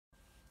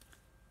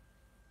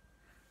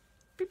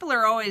people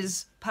are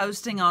always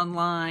posting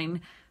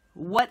online,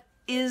 what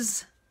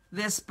is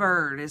this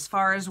bird, as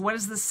far as what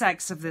is the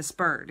sex of this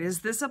bird? Is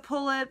this a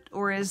pullet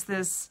or is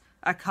this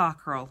a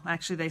cockerel?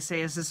 Actually, they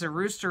say, is this a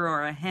rooster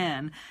or a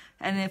hen?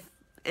 And if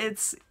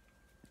it's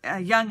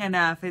young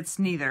enough, it's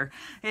neither.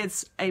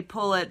 It's a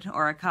pullet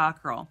or a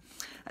cockerel.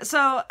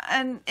 So,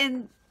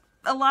 and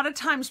a lot of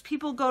times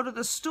people go to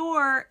the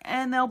store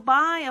and they'll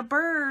buy a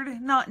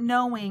bird not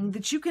knowing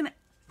that you can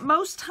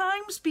most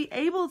times be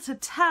able to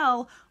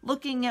tell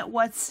looking at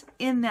what's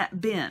in that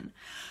bin.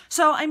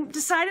 So I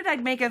decided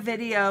I'd make a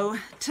video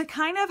to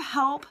kind of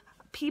help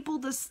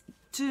people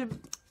to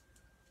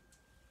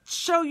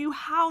show you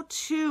how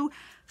to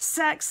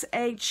sex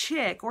a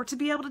chick, or to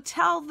be able to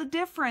tell the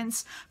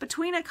difference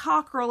between a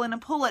cockerel and a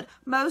pullet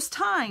most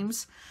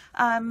times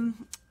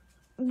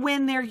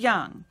when they're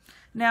young.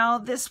 Now,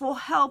 this will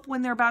help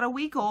when they're about a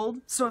week old.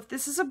 So if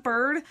this is a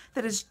bird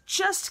that has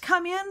just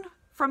come in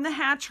from the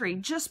hatchery,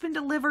 just been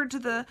delivered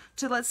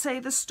to let's say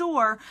the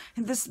store,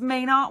 and this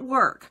may not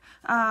work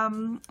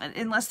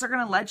unless they're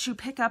going to let you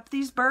pick up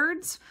these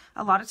birds.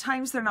 A lot of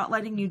times they're not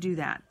letting you do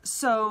that.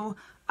 So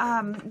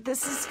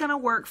this is going to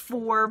work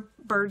for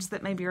birds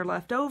that maybe are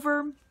left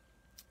over,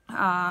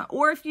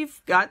 or if you've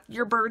got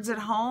your birds at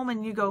home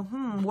and you go,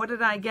 what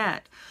did I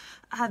get?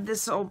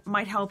 This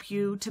might help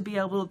you to be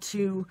able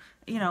to,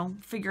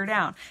 figure it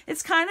out.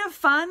 It's kind of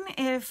fun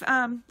if,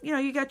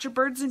 you got your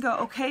birds and go,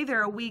 okay,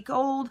 they're a week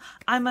old.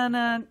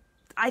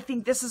 I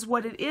think this is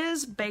what it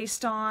is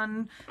based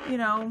on,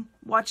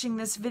 watching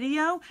this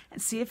video,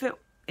 and see if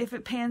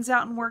it pans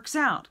out and works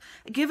out.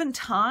 Given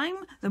time,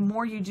 the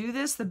more you do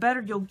this, the better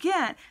you'll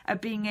get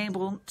at being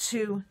able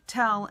to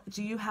tell,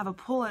 do you have a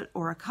pullet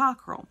or a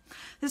cockerel?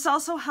 This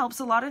also helps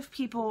a lot of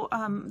people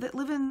that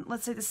live in,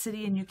 let's say, the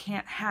city, and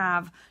you're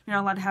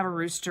not allowed to have a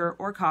rooster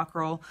or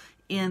cockerel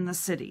in the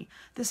city.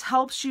 This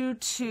helps you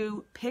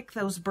to pick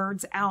those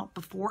birds out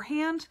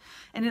beforehand,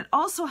 and it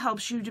also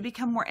helps you to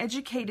become more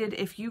educated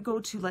if you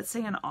go to, let's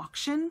say, an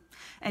auction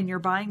and you're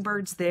buying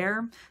birds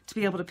there, to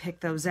be able to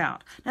pick those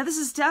out. Now, this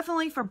is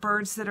definitely for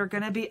birds that are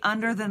going to be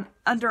under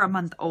a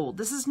month old.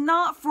 This is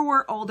not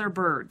for older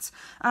birds.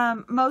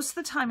 Most of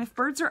the time, if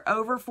birds are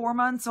over 4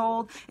 months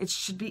old, it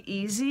should be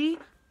easy,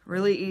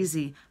 really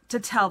easy, to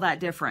tell that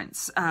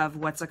difference of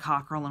what's a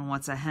cockerel and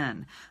what's a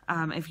hen.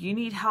 If you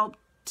need help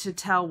to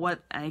tell what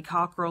a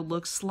cockerel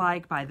looks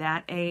like by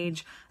that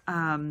age,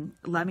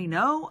 let me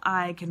know.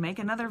 I can make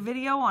another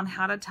video on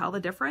how to tell the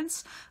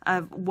difference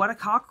of what a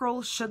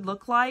cockerel should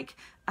look like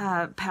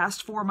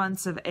past 4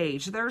 months of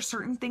age. There are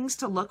certain things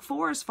to look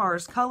for as far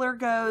as color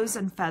goes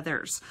and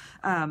feathers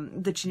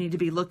that you need to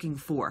be looking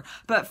for.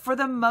 But for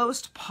the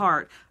most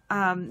part,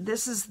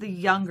 this is the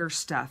younger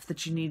stuff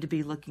that you need to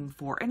be looking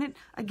for. And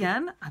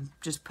again, I'm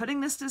just putting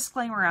this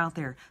disclaimer out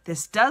there.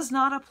 This does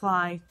not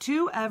apply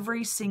to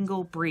every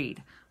single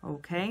breed,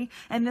 okay?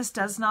 And this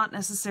does not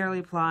necessarily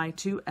apply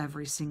to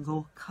every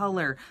single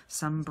color.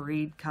 Some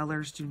breed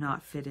colors do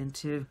not fit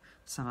into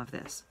some of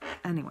this.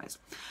 Anyways,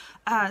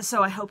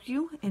 so I hope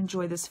you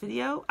enjoy this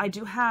video. I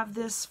do have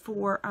this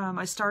for,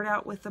 I start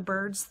out with the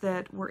birds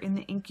that were in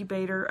the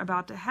incubator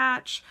about to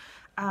hatch.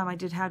 I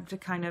did have to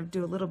kind of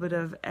do a little bit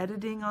of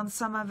editing on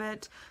some of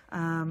it.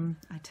 I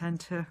tend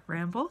to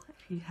ramble,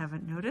 if you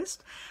haven't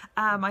noticed.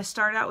 I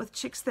start out with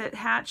chicks that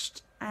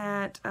hatched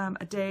at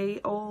a day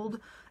old,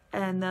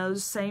 and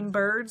those same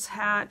birds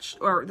hatched,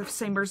 or the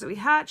same birds that we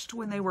hatched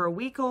when they were a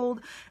week old,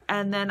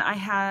 and then I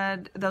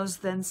had those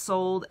then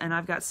sold, and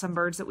I've got some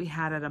birds that we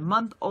had at a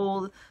month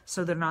old,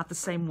 so they're not the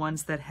same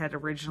ones that had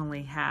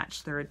originally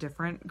hatched. They're a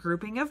different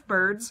grouping of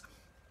birds.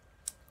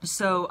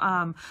 So,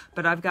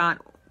 but we've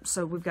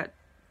got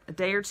a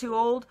day or two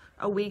old,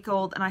 a week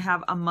old, and I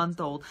have a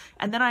month old.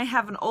 And then I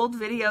have an old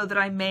video that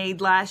I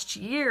made last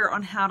year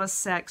on how to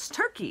sex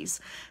turkeys.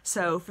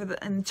 So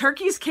and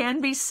turkeys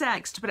can be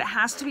sexed, but it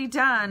has to be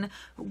done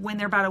when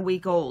they're about a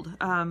week old,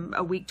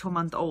 a week to a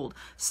month old.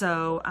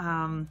 So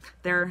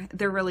they're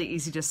really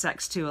easy to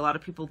sex too. A lot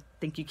of people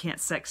think you can't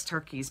sex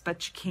turkeys,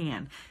 but you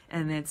can.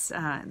 And this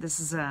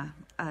is a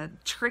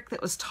trick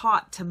that was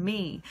taught to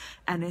me,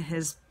 and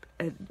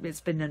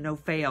it's been a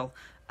no-fail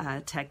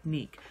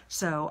technique.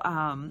 So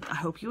I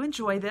hope you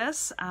enjoy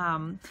this.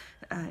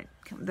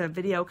 The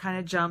video kind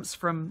of jumps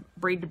from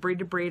breed to breed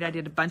to breed. I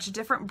did a bunch of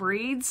different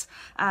breeds,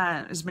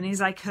 as many as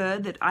I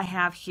could that I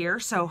have here,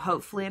 so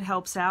hopefully it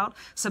helps out.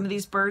 Some of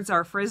these birds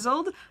are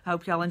frizzled. I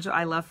hope y'all enjoy.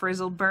 I love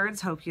frizzled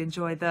birds. Hope you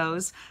enjoy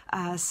those.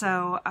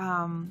 Other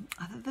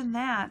than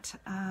that,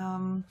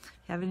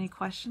 if you have any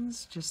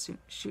questions, just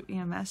shoot me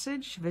a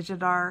message.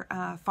 Visit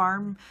our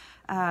farm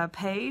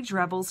page,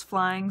 Rebels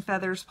Flying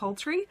Feathers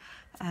Poultry,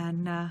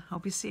 and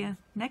hope you see you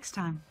next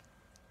time.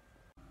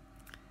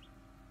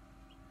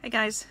 Hey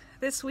guys,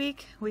 this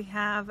week we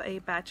have a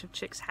batch of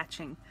chicks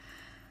hatching.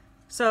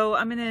 So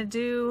I'm going to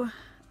do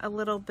a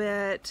little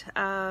bit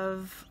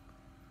of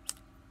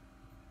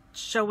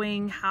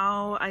showing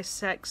how I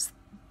sex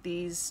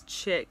these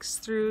chicks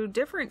through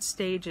different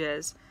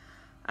stages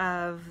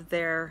of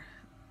their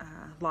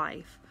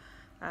life.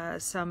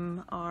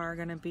 Some are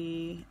going to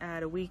be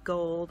at a week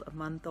old, a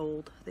month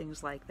old,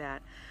 things like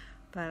that.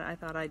 But I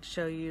thought I'd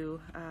show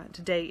you,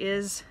 today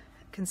is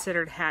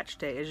considered hatch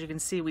day. As you can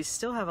see, we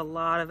still have a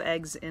lot of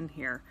eggs in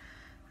here.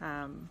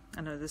 I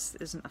know this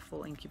isn't a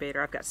full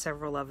incubator. I've got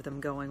several of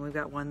them going. We've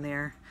got one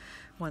there,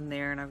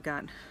 and I've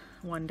got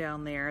one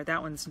down there.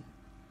 That one's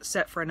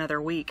set for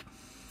another week.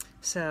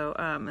 So,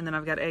 and then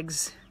I've got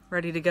eggs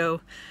ready to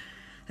go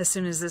as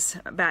soon as this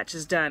batch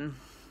is done.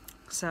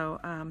 So,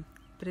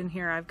 but in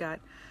here I've got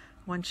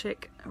one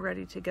chick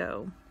ready to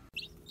go.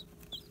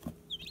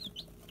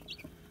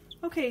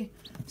 Okay,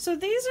 so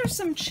these are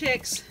some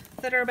chicks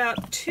that are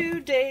about 2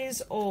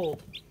 days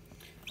old.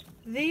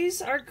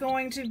 These are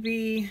going to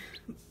be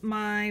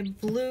my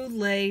blue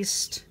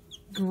laced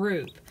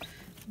group.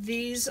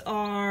 These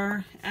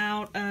are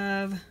out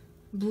of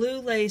blue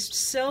laced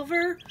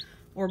silver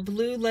or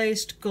blue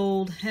laced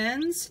gold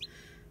hens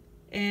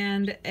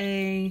and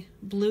a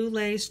blue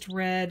laced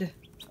red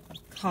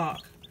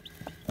cock.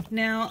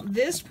 Now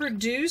this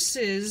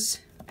produces,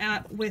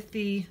 with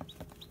the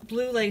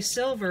blue laced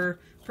silver,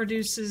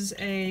 produces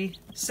a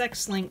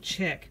sex-linked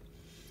chick.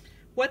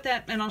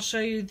 And I'll show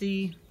you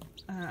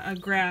a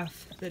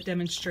graph that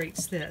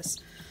demonstrates this.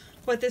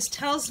 What this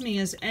tells me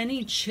is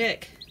any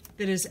chick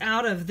that is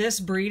out of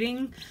this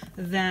breeding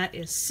that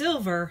is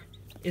silver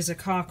is a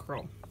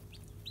cockerel.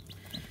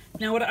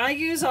 Now what I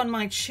use on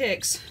my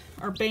chicks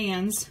are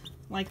bands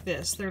like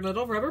this. They're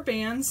little rubber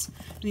bands.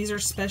 These are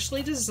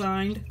specially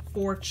designed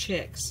for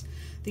chicks.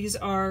 These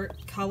are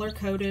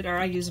color-coded, or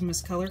I use them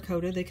as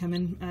color-coded. They come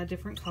in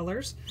different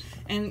colors,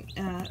 and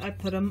I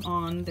put them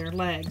on their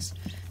legs.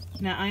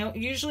 Now I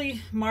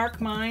usually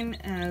mark mine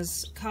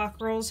as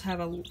cockerels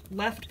have a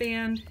left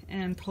band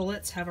and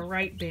pullets have a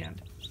right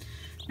band.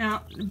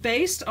 Now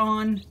based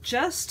on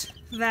just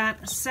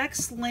that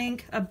sex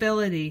link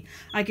ability,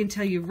 I can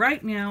tell you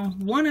right now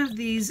one of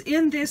these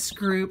in this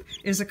group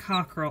is a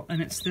cockerel,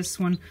 and it's this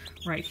one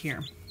right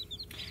here.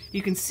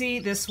 You can see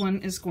this one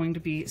is going to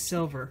be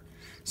silver.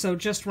 So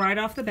just right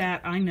off the bat,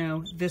 I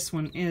know this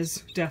one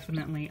is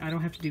definitely, I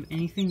don't have to do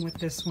anything with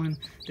this one.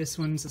 This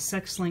one's a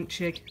sex-linked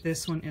chick.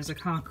 This one is a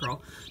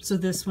cockerel. So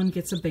this one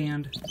gets a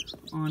band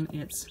on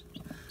its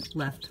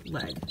left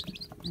leg.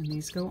 And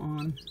these go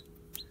on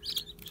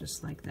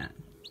just like that.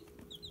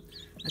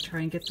 I try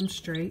and get them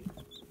straight.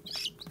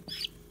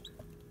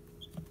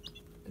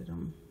 Get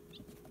them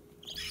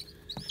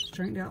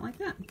straightened out like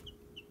that.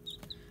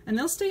 And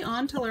they'll stay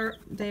on till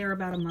they are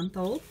about a month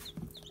old.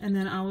 And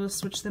then I will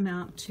switch them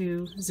out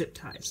to zip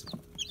ties.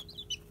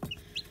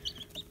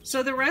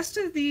 So the rest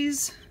of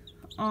these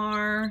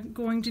are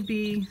going to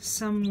be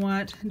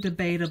somewhat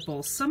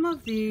debatable. Some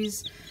of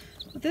these,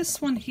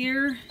 this one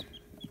here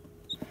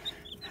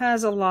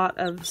has a lot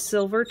of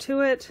silver to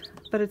it,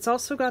 but it's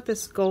also got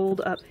this gold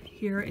up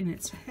here in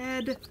its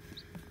head.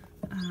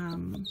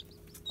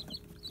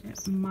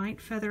 It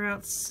might feather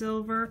out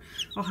silver.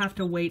 I'll have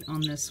to wait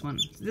on this one.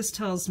 This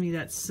tells me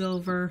that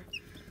silver,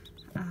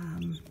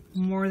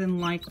 more than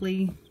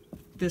likely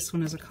this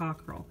one is a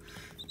cockerel.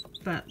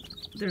 But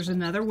there's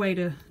another way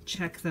to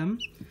check them.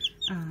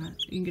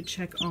 You can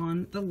check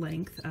on the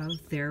length of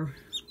their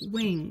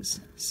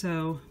wings.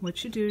 So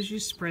what you do is you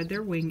spread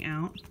their wing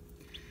out,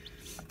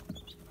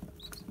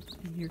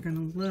 and you're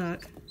going to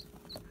look.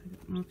 I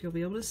don't know if you'll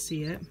be able to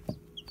see it.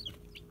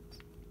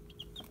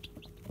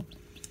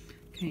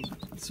 Okay,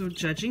 so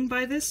judging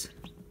by this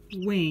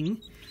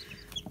wing,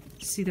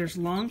 see there's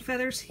long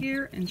feathers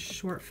here and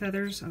short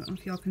feathers. I don't know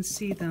if y'all can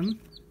see them.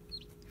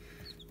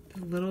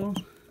 The little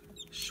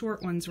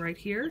short ones right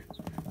here.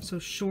 So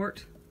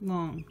short,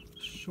 long.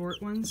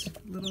 Short ones,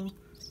 little,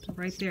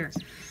 right there.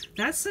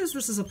 That says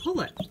this is a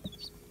pullet.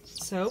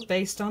 So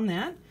based on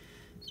that,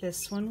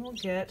 this one will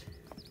get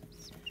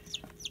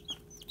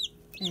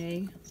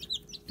a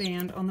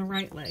band on the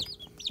right leg.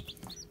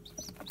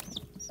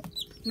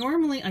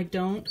 Normally I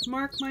don't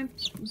mark my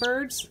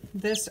birds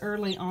this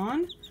early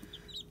on,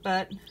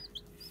 but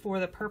for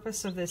the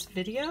purpose of this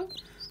video,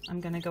 I'm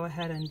going to go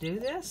ahead and do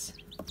this.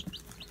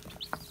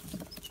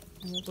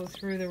 And we'll go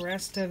through the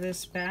rest of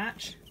this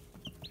batch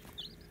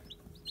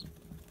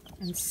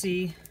and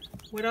see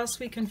what else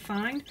we can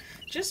find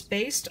just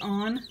based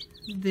on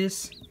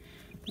this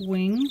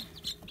wing.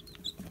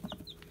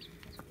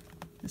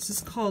 This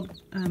is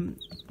called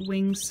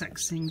wing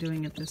sexing,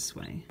 doing it this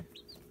way.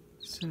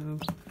 So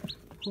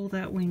pull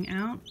that wing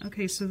out.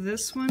 Okay, so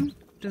this one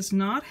does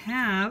not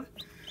have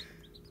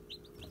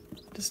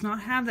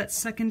that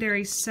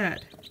secondary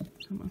set. I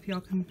don't know if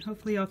y'all can,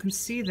 hopefully y'all can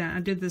see that. I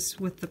did this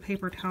with the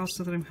paper towel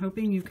so that I'm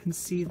hoping you can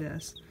see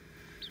this.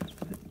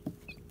 But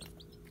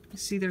you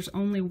see there's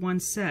only one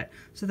set.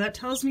 So that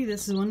tells me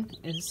this one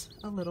is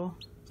a little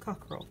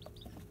cockerel.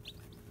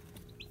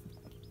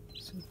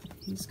 So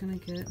he's gonna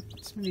get,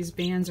 some of these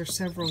bands are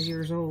several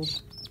years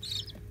old.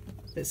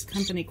 This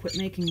company quit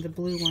making the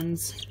blue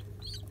ones,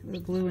 the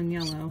blue and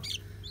yellow,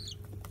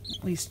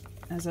 at least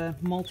as a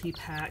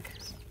multi-pack.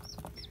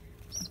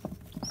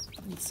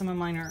 And some of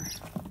mine are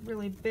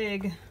really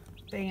big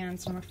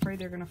bands, so I'm afraid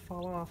they're going to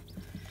fall off.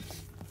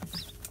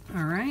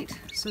 Alright,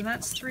 So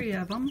that's 3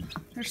 of them.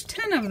 There's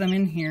 10 of them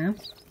in here.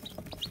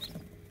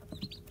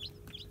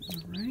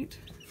 All right.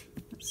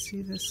 Let's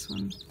see this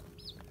one.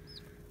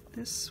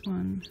 This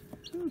one.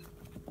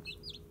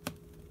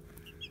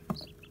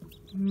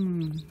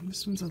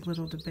 This one's a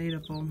little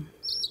debatable.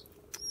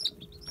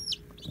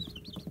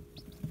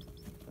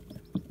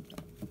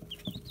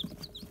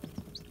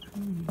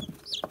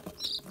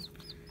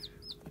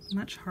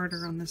 Much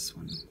harder on this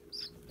one.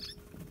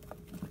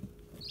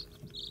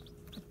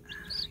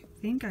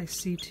 I think I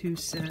see 2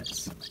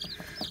 sets.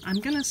 I'm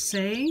gonna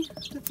say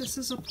that this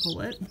is a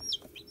pullet.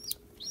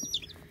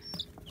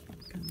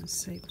 I'm gonna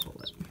say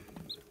pullet.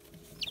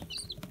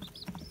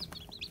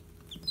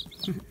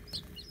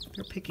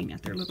 They're picking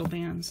at their little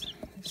bands.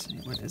 They say,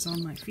 what is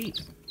on my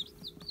feet?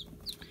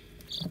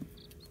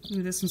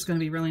 Ooh, this one's going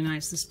to be really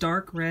nice. This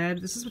dark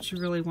red, this is what you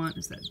really want,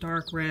 is that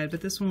dark red,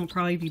 but this one will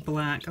probably be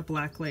black, a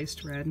black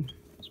laced red.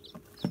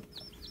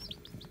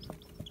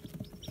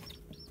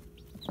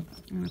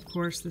 And of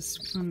course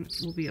this one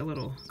will be a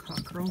little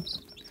cockerel.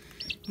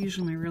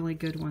 Usually my really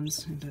good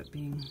ones end up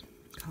being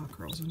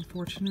cockerels,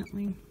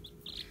 unfortunately.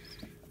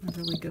 The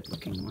really good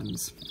looking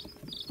ones.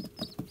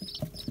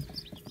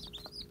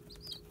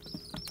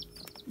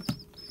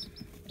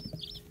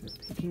 They're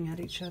picking at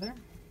each other.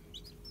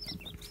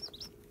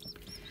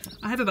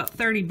 I have about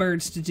 30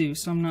 birds to do,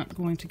 so I'm not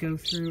going to go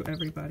through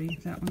everybody.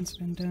 That one's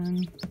been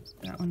done.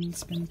 That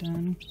one's been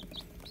done.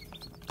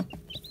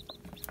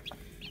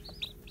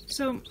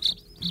 So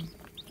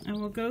I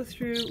will go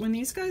through, when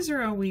these guys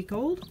are a week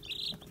old,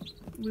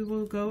 we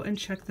will go and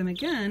check them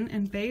again,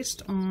 and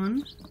based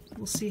on,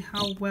 we'll see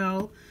how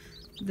well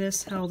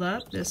this held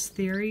up, this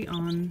theory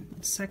on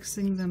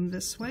sexing them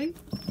this way.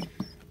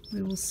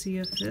 We will see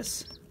if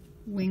this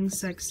wing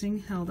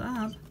sexing held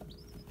up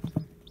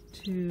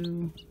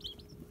to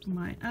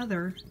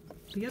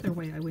the other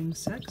way I wing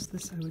sex.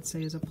 This I would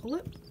say is a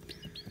pullet.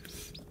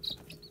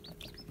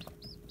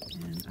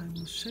 And I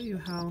will show you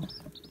how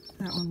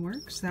that one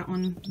works. That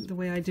one, the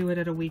way I do it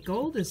at a week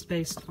old, is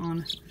based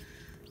on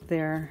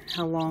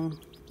how long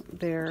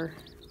their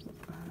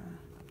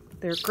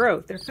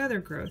growth, their feather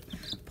growth.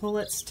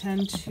 Pullets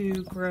tend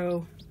to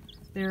grow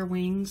their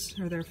wings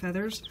or their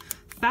feathers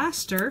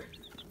faster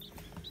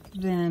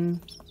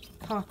than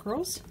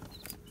cockerels.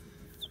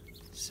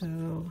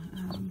 So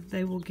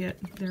they will get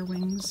their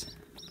wings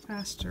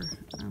faster.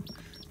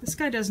 This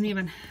guy doesn't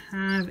even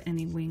have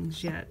any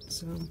wings yet,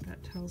 so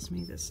that tells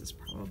me this is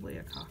probably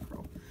a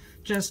cockerel.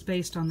 Just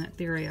based on that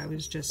theory I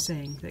was just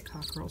saying, that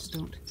cockerels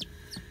don't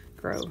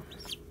grow,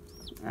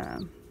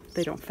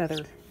 they don't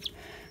feather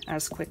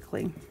as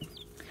quickly.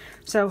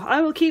 So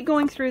I will keep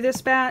going through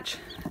this batch,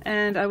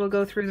 and I will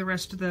go through the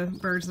rest of the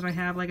birds that I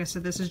have. Like I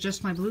said, this is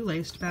just my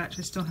blue-laced batch.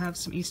 I still have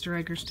some Easter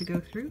eggers to go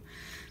through.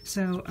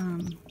 So,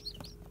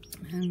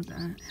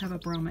 and have a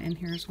Brahma in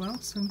here as well.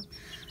 So,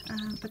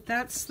 but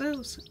that's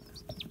those.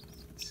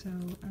 So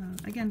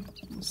again,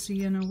 we'll see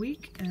you in a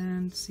week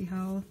and see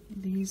how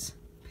these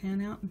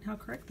pan out and how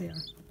correct they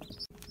are.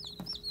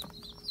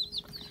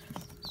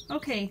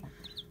 Okay,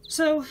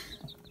 so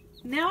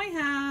now I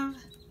have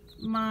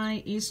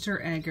my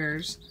Easter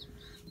eggers.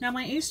 Now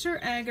my Easter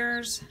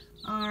eggers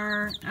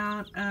are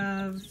out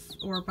of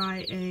or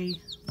by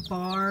a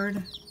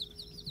barred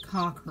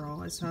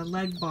cockerel. It's a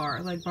leg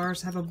bar. Leg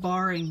bars have a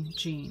barring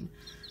gene.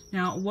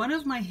 Now one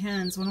of my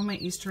hens, one of my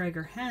Easter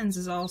egger hens,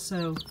 is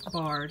also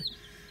barred,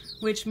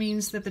 which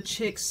means that the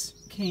chicks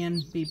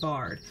can be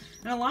barred.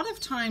 And a lot of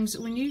times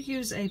when you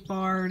use a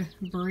barred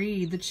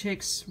breed, the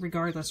chicks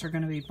regardless are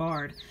going to be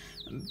barred.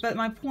 But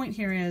my point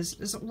here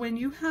is when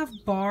you have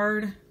a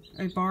barred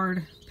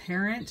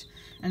parent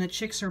and the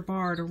chicks are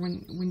barred, or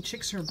when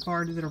chicks are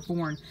barred that are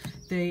born,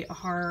 they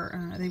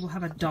will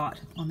have a dot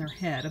on their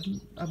head,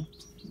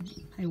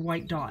 a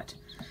white dot.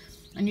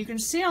 And you can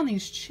see on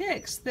these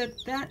chicks that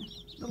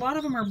a lot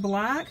of them are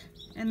black,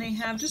 and they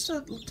have just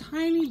a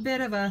tiny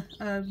bit of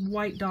a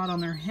white dot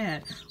on their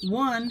head.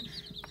 One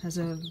has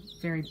a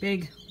very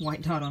big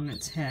white dot on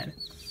its head.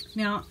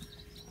 Now,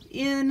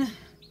 in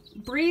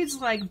breeds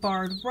like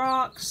barred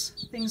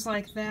rocks, things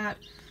like that,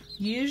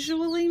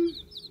 usually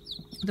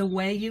the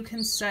way you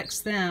can sex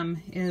them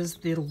is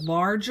the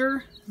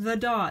larger the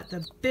dot,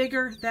 the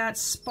bigger that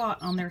spot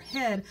on their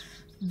head,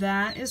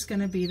 that is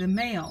going to be the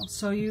male.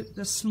 So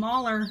the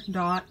smaller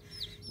dot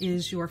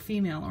is your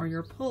female or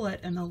your pullet,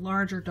 and the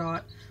larger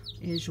dot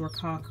is your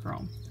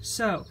cockerel.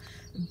 So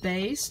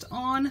based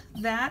on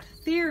that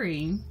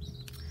theory,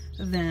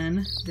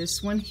 then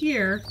this one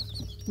here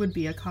would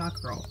be a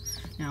cockerel.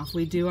 Now if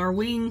we do our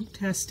wing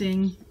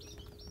testing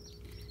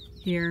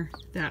here,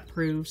 that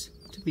proves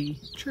to be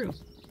true.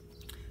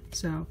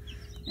 So,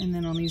 and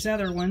then on these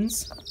other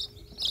ones,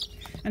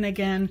 and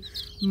again,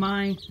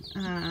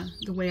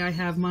 the way I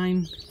have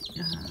mine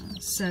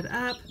set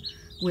up,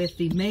 with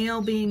the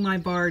male being my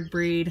barred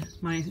breed,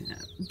 my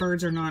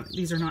birds are not,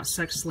 these are not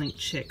sex-linked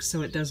chicks,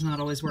 so it does not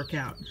always work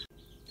out.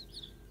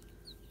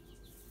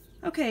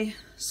 Okay,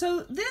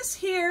 so this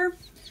here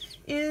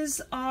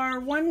is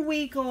our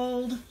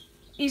 1-week-old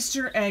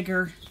Easter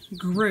egger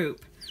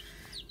group.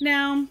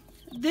 Now,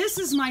 This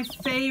is my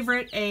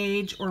favorite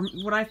age, or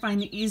what I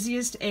find the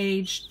easiest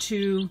age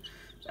to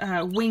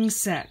wing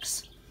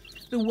sex.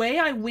 The way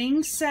I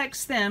wing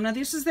sex them, now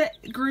this is the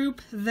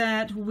group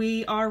that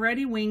we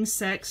already wing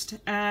sexed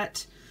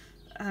at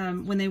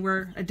when they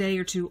were a day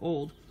or two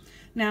old.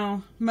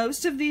 Now,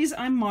 most of these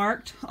I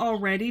marked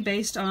already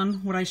based on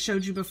what I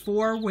showed you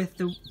before with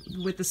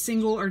the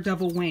single or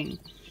double wing.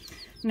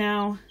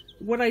 Now,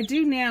 what I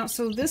do now,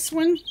 so this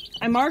one,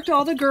 I marked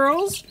all the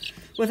girls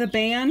with a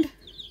band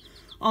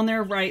on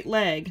their right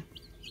leg.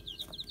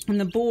 And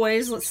the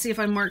boys, let's see if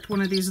I marked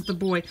one of these with the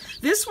boy.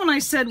 This one I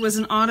said was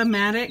an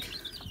automatic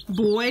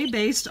boy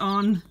based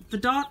on the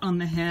dot on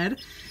the head,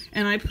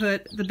 and I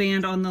put the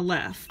band on the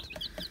left.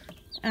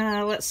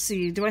 Let's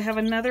see, do I have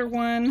another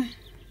one?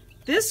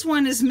 This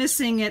one is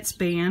missing its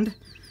band.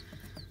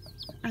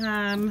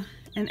 And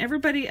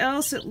everybody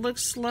else, it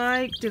looks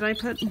like,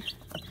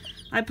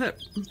 I put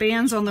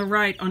bands on the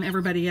right on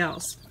everybody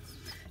else.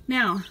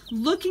 Now,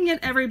 looking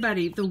at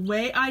everybody, the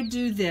way I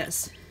do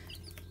this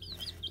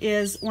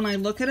is when I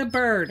look at a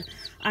bird,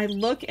 I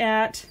look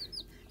at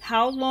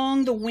how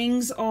long the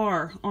wings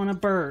are on a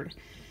bird.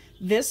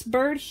 This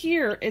bird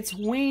here, its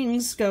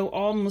wings go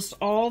almost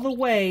all the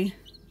way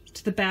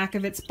to the back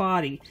of its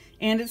body,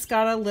 and it's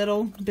got a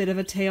little bit of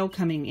a tail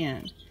coming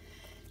in.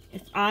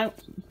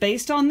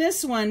 Based on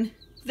this one,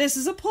 this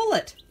is a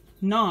pullet,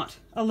 not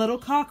a little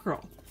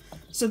cockerel.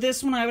 So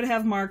this one I would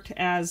have marked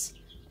as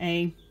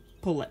a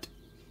pullet.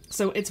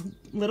 So its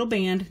little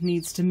band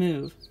needs to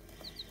move.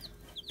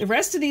 The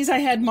rest of these I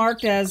had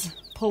marked as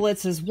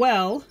pullets as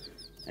well.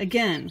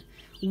 Again,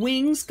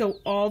 wings go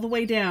all the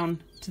way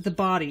down to the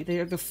body. They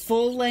are the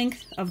full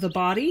length of the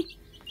body.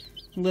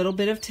 Little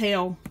bit of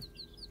tail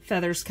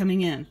feathers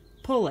coming in.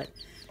 Pullet.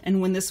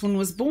 And when this one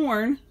was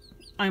born,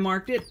 I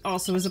marked it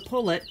also as a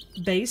pullet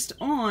based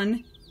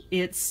on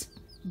its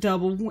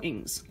double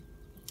wings.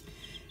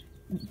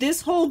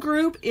 This whole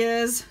group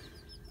is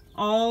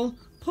all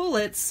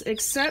pullets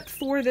except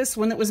for this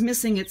one that was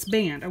missing its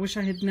band. I wish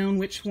I had known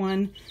which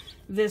one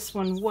this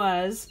one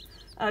was.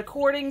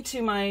 According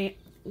to my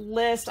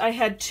list, I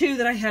had two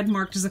that I had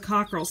marked as a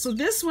cockerel. So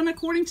this one,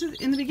 according to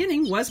in the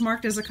beginning, was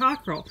marked as a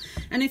cockerel.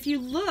 And if you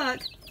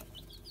look,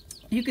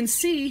 you can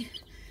see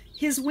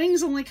his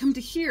wings only come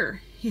to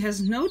here. He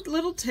has no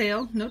little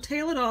tail, no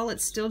tail at all.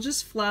 It's still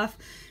just fluff.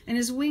 And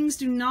his wings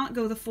do not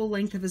go the full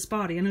length of his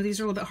body. I know these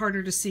are a little bit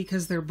harder to see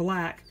because they're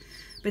black,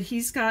 but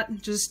he's got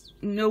just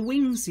no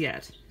wings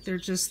yet. They're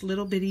just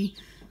little bitty,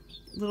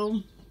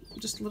 little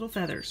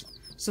feathers.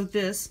 So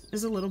this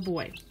is a little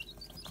boy.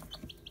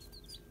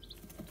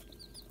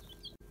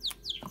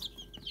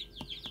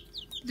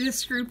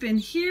 This group in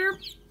here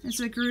is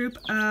a group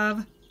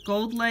of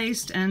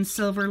gold-laced and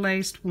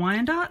silver-laced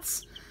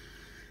Wyandottes.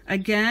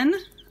 Again,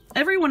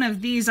 every one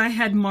of these I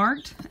had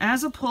marked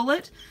as a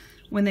pullet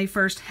when they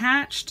first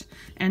hatched,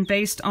 and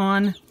based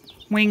on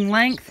wing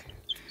length.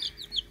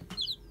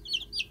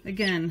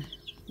 Again,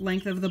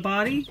 length of the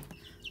body,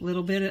 a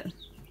little bit of,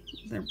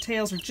 their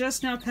tails are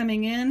just now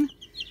coming in,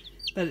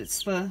 but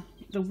it's the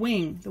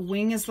wing. The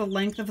wing is the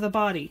length of the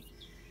body.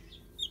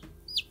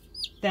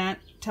 That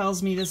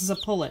tells me this is a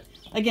pullet.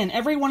 Again,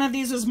 every one of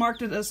these was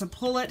marked as a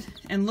pullet,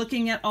 and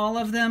looking at all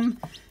of them,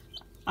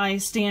 I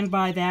stand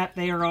by that.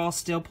 They are all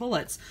still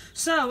pullets.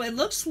 So it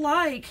looks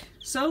like,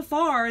 so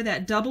far,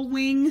 that double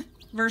wing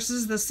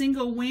versus the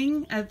single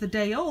wing at the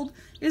day old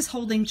is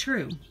holding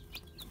true.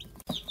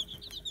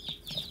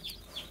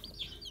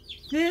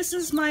 This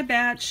is my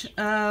batch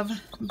of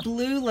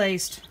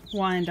blue-laced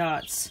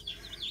Wyandottes.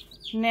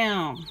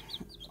 Now,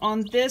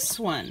 on this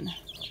one,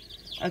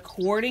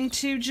 according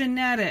to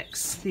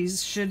genetics,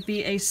 these should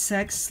be a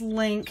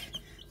sex-link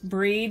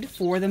breed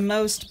for the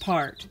most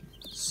part.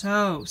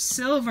 So,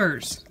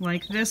 silvers,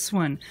 like this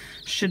one,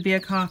 should be a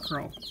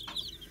cockerel.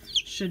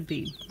 Should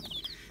be.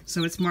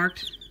 So it's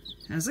marked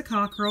as a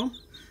cockerel.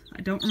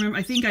 I don't remember,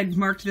 I think I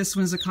marked this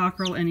one as a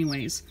cockerel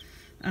anyways,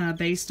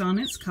 based on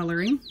its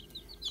coloring.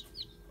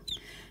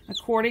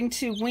 According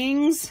to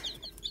wings,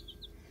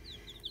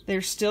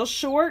 they're still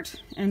short,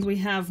 and we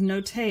have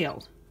no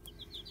tail.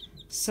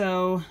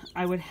 So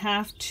I would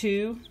have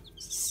to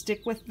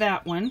stick with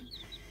that one.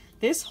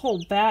 This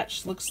whole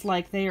batch looks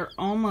like they are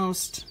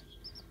almost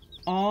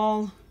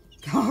all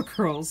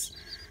cockerels.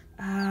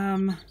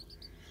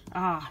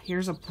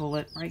 Here's a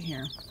pullet right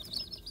here.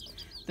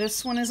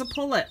 This one is a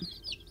pullet.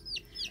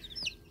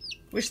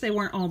 Wish they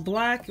weren't all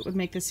black. It would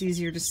make this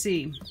easier to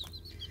see.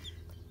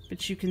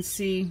 But you can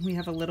see we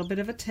have a little bit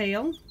of a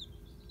tail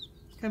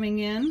coming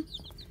in.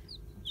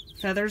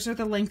 Feathers are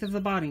the length of the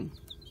body,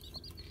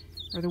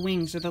 or the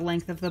wings are the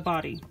length of the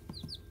body.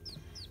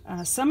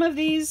 Some of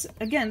these,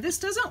 again, this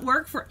doesn't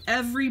work for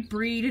every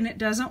breed, and it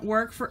doesn't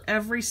work for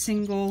every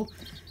single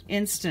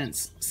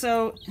instance.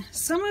 So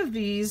some of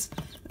these,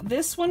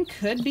 this one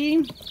could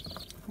be,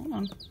 hold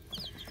on.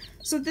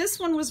 So this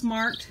one was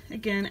marked,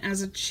 again,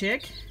 as a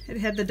chick. It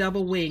had the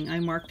double wing. I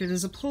marked it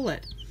as a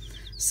pullet.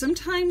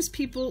 Sometimes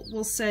people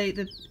will say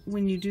that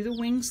when you do the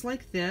wings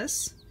like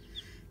this,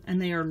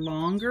 and they are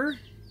longer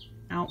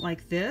out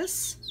like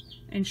this,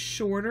 and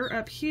shorter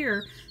up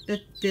here,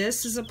 that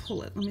this is a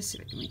pullet. Let me see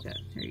if I can make that.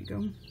 There you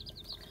go.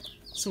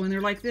 So when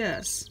they're like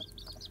this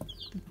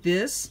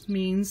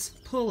means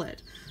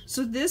pullet.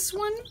 So this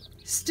one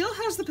still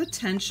has the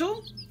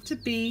potential to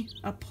be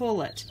a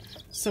pullet.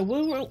 So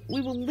we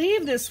will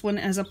leave this one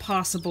as a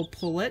possible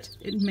pullet.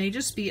 It may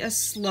just be a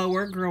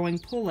slower growing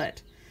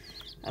pullet.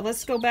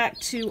 Let's go back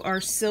to our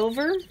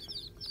silver.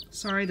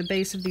 Sorry, the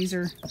base of these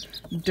are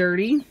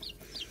dirty.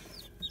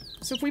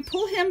 So if we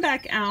pull him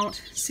back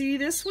out, see,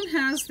 this one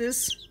has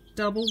this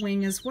double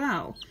wing as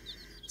well.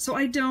 So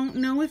I don't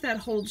know if that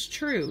holds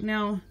true.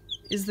 Now,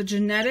 is the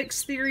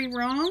genetics theory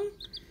wrong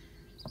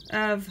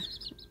of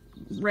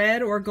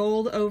red or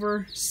gold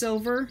over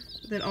silver,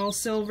 that all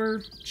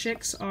silver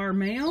chicks are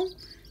male?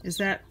 Is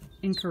that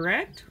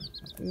incorrect?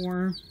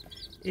 Or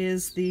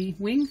is the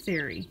wing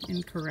theory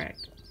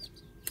incorrect?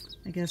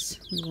 I guess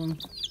we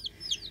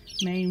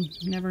may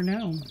never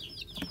know.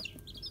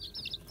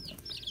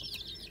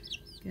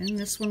 Again,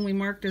 this one we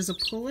marked as a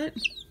pullet.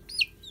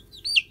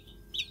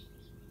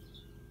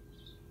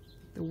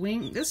 The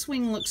wing, this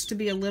wing looks to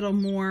be a little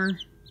more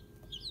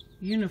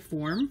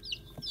uniform.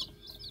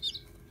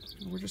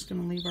 We're just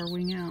going to leave our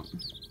wing out.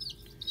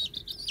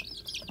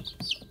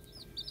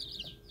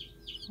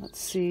 Let's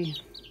see.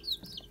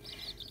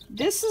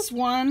 This is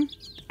one,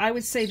 I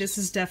would say this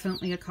is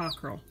definitely a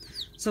cockerel.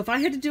 So if I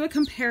had to do a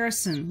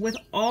comparison with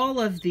all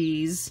of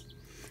these,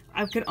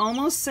 I could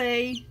almost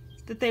say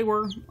that they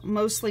were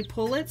mostly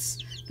pullets.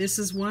 This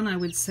is one I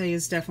would say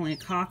is definitely a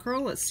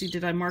cockerel. Let's see,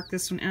 did I mark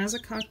this one as a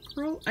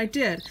cockerel? I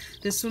did.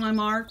 This one I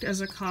marked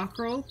as a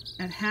cockerel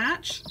at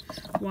hatch.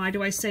 Why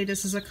do I say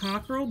this is a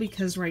cockerel?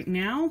 Because right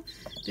now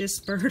this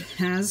bird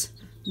has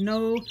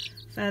no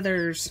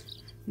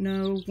feathers,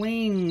 no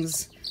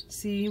wings.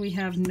 See, we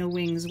have no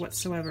wings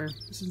whatsoever.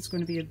 This one's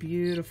going to be a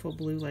beautiful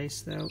blue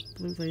lace though.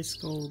 Blue lace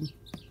gold.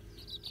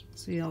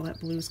 See, all that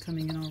blue's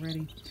coming in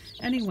already.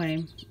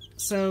 Anyway,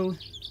 so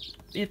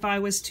if I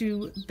was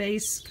to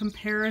base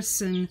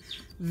comparison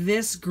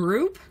this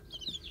group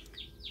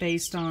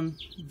based on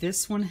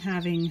this one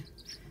having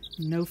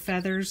no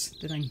feathers,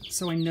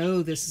 so I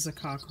know this is a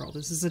cockerel.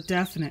 This is a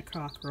definite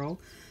cockerel.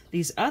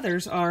 These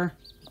others are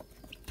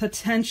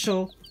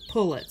potential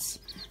pullets.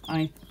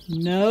 I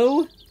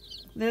know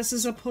this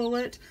is a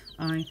pullet.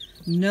 I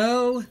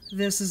know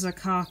this is a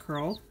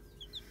cockerel.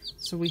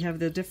 So we have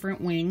the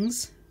different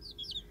wings.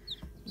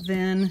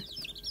 Then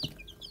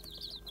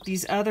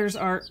these others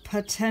are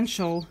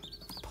potential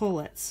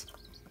pullets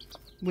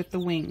with the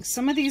wings.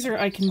 Some of these are,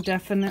 I can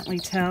definitely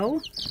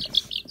tell.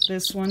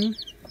 This one,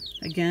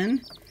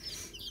 again,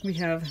 we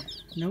have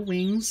no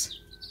wings,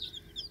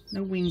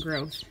 no wing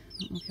growth.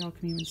 I don't know if y'all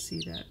can even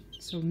see that.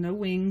 So no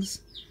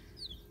wings,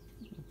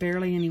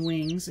 barely any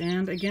wings,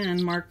 and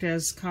again, marked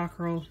as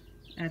cockerel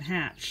at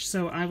hatch.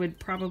 So I would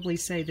probably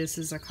say this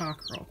is a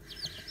cockerel.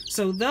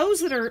 So those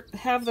that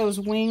have those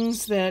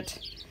wings that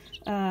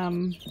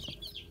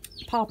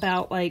pop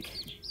out like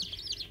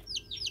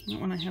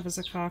that one I have as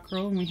a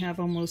cockerel, and we have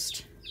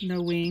almost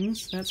no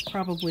wings, that's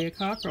probably a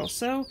cockerel.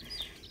 So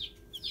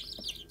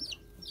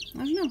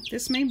I don't know,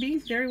 this may be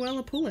very well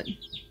a pullet.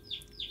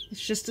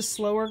 It's just a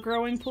slower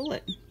growing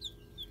pullet.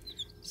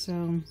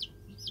 So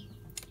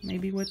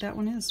maybe what that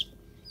one is.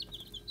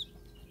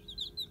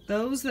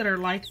 Those that are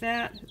like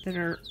that,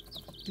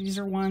 these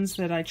are ones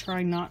that I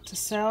try not to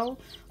sell.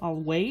 I'll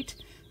wait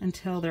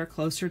until they're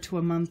closer to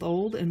a month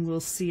old, and we'll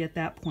see at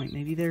that point.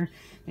 Maybe they're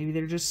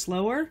just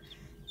slower.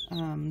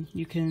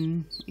 You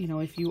can,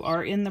 if you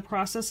are in the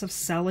process of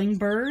selling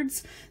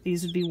birds,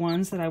 these would be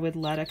ones that I would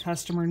let a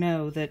customer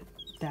know that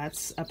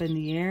that's up in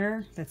the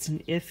air. That's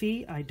an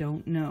iffy. I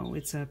don't know.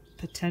 It's a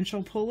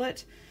potential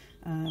pullet.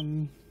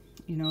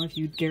 If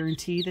you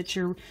guarantee that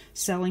you're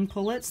selling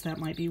pullets, that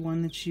might be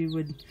one that you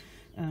would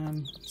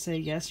say,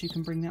 yes, you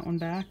can bring that one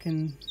back,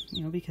 and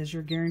because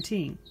you're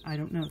guaranteeing. I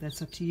don't know.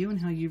 That's up to you and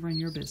how you run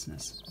your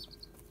business.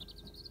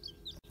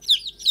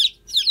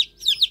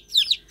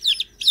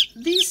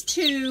 These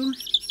two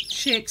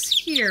chicks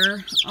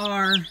here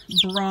are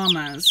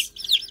Brahmas.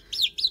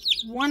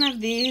 One of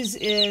these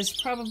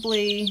is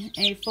probably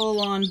a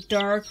full-on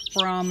dark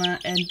Brahma,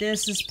 and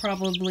this is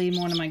probably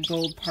one of my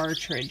gold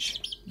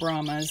partridge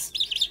Brahmas.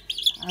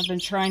 I've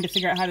been trying to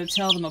figure out how to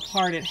tell them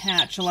apart at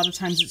hatch. A lot of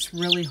times it's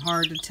really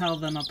hard to tell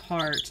them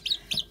apart.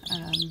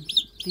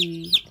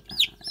 The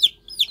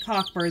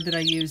cockbird that I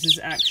use is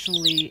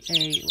actually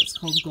what's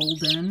called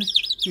golden.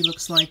 He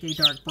looks like a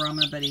dark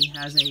Brahma, but he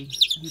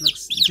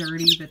looks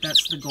dirty, but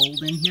that's the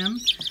gold in him.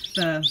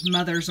 The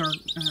mothers are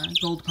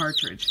gold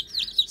partridge,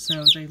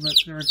 so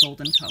they're a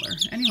golden color.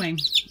 Anyway,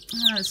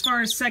 as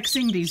far as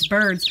sexing these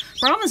birds,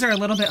 Brahmas are a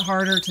little bit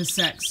harder to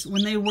sex.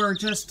 When they were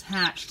just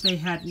hatched, they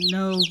had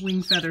no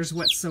wing feathers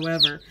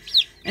whatsoever.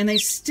 And they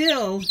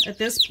still, at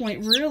this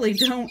point, really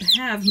don't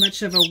have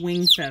much of a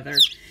wing feather.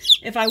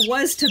 If I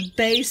was to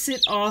base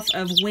it off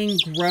of wing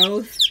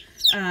growth,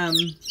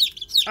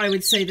 I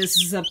would say this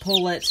is a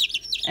pullet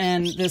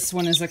And this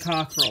one is a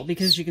cockerel,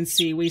 because you can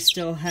see we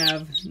still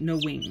have no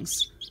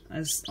wings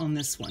as on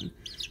this one.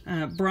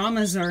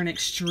 Brahmas are an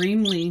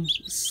extremely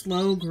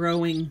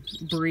slow-growing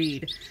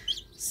breed,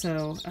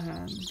 so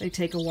they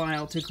take a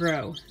while to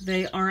grow.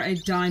 They are a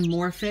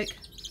dimorphic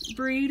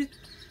breed,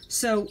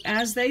 so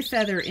as they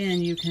feather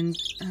in, you can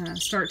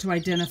start to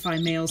identify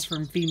males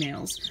from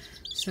females.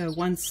 So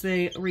once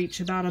they reach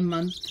about a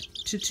month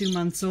to 2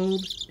 months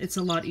old, it's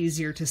a lot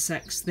easier to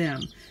sex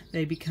them.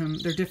 They're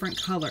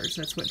different colors.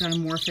 That's what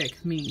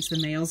dimorphic means. The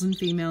males and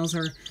females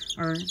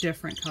are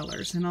different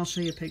colors, and I'll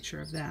show you a picture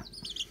of that.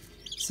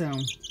 So,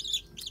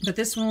 but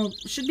this one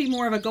should be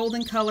more of a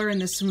golden color,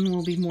 and this one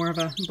will be more of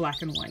a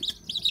black and white.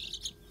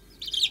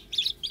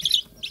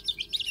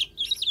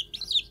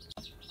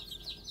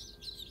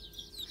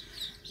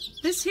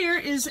 This here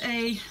is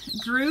a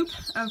group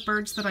of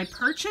birds that I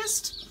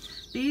purchased.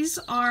 These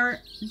are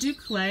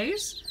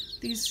Duclays.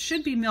 These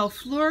should be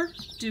Millefleur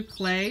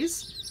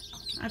Duclays.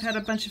 I've had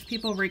a bunch of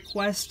people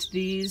request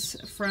these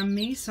from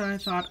me, so I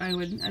thought I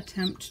would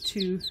attempt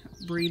to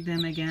breed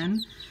them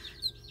again.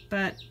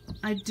 But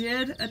I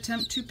did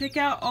attempt to pick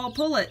out all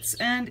pullets,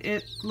 and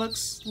it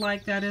looks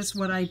like that is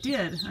what I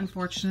did.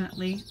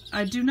 Unfortunately,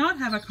 I do not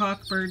have a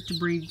cockbird to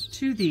breed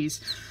to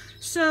these,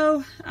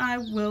 so I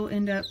will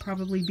end up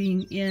probably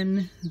being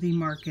in the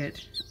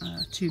market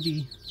to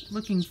be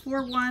looking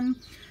for one,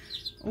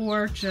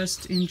 or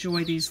just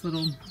enjoy these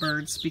little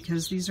birds,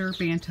 because these are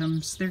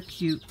bantams. They're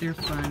cute, they're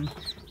fun,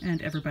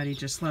 and everybody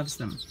just loves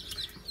them.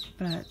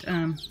 But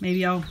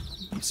maybe I'll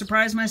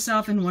surprise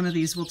myself and one of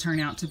these will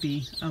turn out to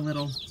be a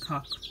little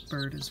cock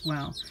bird as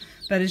well.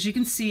 But as you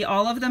can see,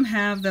 all of them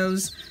have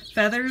those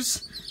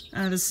feathers.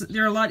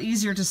 They're a lot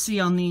easier to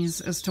see on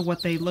these as to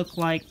what they look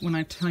like when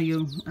I tell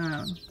you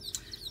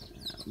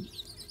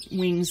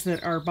wings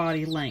that are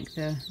body length.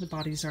 The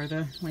bodies are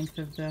the length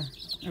of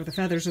the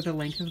feathers are the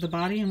length of the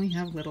body, and we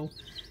have little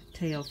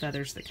tail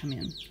feathers that come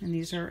in. And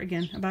these are,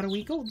 again, about a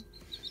week old.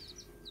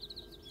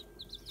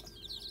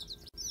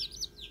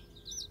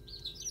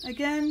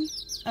 Again,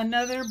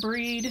 another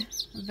breed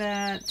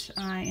that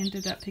I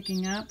ended up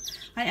picking up.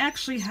 I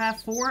actually have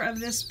 4 of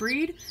this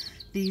breed.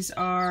 These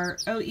are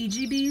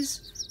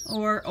OEGBs,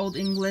 or Old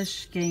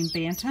English Game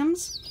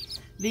Bantams.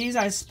 These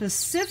I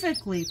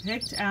specifically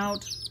picked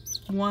out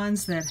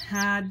ones that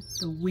had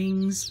the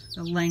wings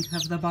the length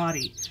of the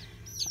body.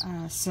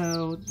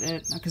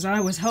 Because I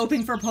was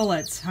hoping for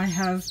pullets. I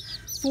have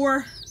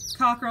 4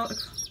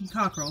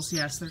 cockerels,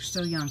 yes, they're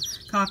still young,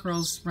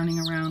 cockerels running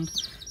around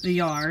the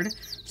yard.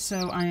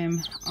 So I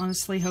am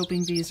honestly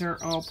hoping these are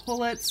all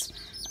pullets.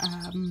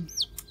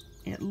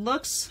 It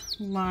looks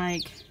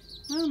like,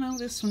 I don't know,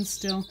 this one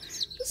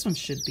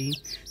should be.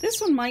 This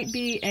one might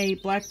be a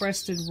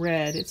black-breasted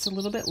red. It's a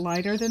little bit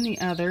lighter than the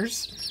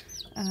others.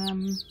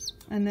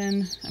 And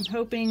then I'm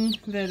hoping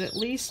that at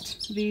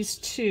least these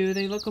 2,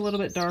 they look a little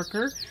bit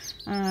darker,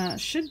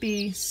 should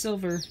be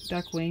silver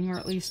duckwing, or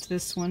at least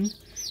this one.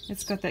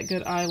 It's got that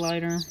good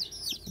eyeliner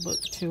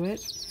look to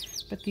it.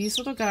 But these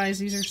little guys,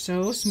 these are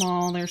so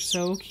small, they're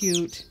so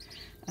cute.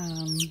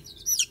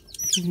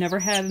 If you've never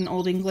had an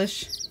Old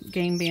English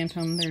Game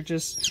Bantam, they're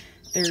just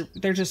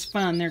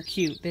fun, they're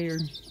cute. They're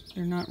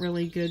not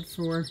really good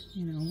for,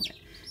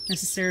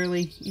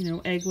 necessarily,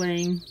 egg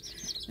laying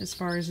as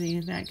far as any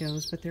of that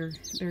goes, but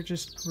they're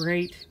just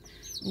great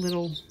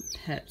little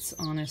pets,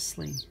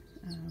 honestly.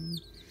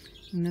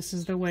 And this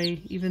is the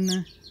way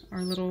even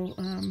our little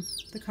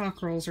the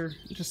cockerels are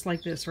just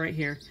like this right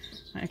here.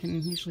 I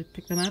can usually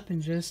pick them up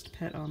and just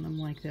pet on them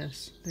like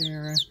this.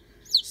 They're a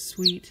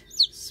sweet,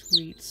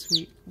 sweet,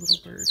 sweet little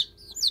bird.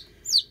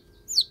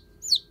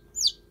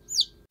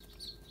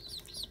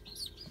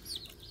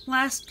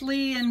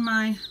 Lastly, in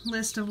my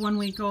list of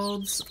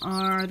 1-week-olds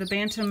are the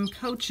Bantam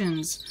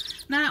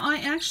Cochins. Now, I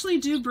actually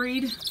do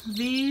breed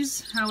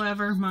these,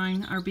 however,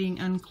 mine are being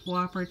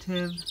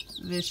uncooperative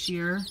this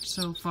year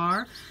so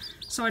far.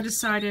 So I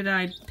decided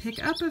I'd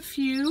pick up a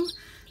few.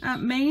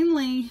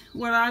 Mainly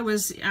what I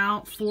was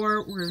out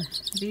for were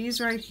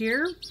these right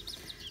here.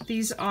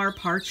 These are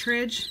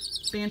partridge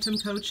Bantam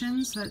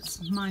Cochins. That's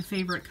my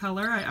favorite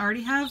color. I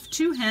already have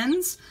 2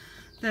 hens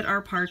that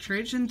are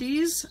partridge, and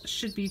these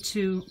should be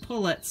 2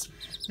 pullets.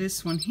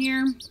 This one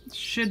here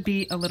should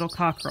be a little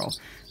cockerel.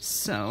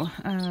 So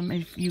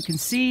if you can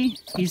see,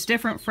 he's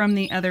different from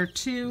the other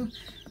 2.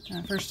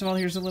 First of all,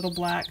 here's a little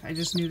black. I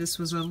just knew this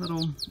was a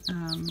little,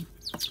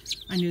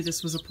 I knew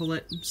this was a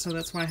pullet, so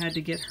that's why I had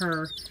to get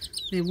her.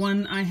 The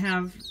one I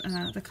have,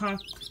 the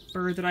cock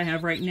bird that I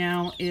have right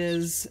now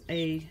is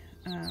a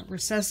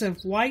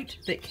recessive white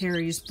that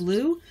carries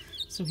blue.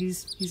 So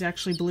he's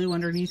actually blue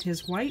underneath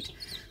his white.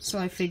 So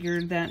I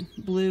figured that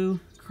blue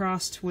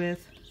crossed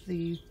with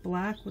the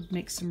black would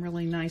make some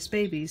really nice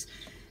babies.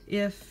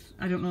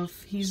 I don't know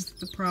if he's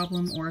the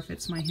problem or if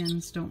it's my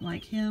hens don't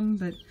like him,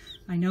 but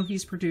I know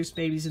he's produced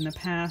babies in the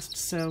past.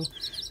 So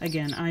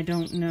again, I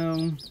don't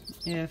know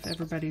if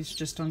everybody's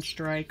just on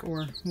strike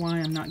or why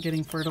I'm not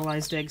getting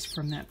fertilized eggs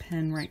from that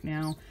pen right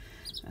now.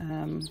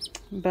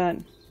 But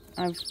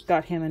I've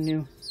got him a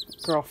new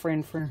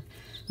girlfriend for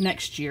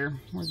next year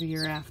or the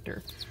year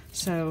after.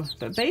 So,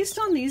 but based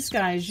on these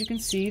guys, you can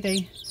see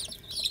they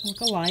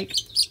look alike,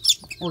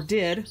 or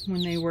did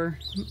when they were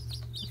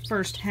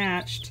first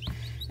hatched.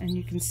 And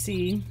you can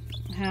see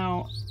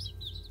how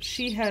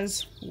she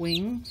has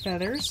wing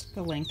feathers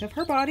the length of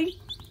her body.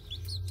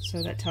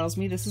 So that tells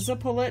me this is a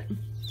pullet,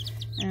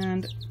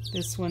 and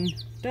this one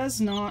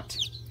does not.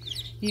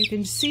 You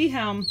can see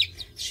how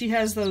she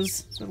has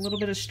a little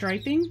bit of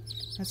striping.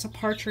 That's a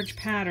partridge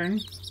pattern.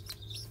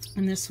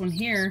 And this one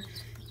here,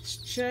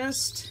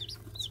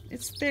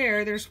 it's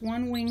there. There's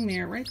one wing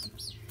there, right?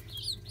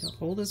 He'll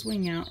hold his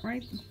wing out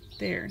right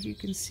there. You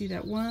can see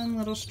that one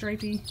little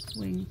stripy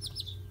wing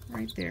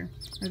right there,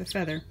 or the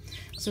feather.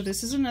 So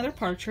this is another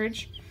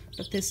partridge,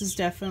 but this is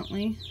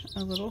definitely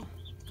a little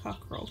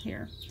cockerel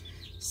here.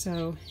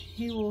 So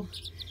he will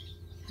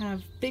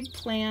have big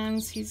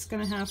plans. He's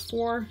going to have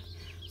four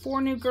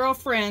new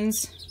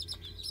girlfriends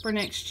for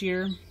next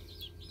year.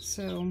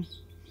 So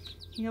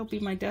he'll be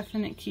my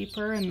definite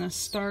keeper and the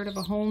start of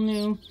a whole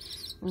new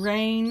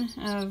reign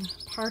of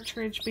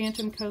partridge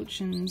bantam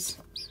cochins.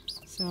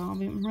 So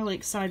I'm really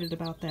excited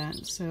about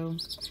that. So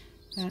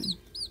I'm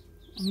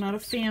not a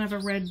fan of a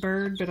red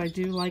bird, but I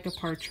do like a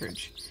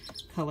partridge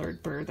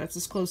colored bird. That's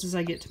as close as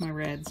I get to my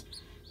reds.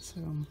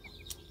 So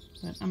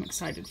but I'm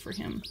excited for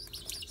him.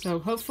 So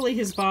hopefully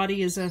his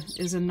body is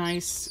a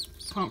nice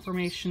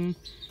conformation.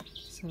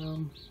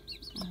 So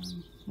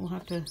we'll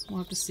have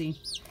to see.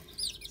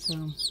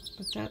 So,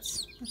 but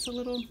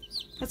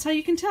that's how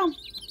you can tell.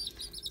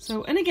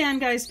 So, and again,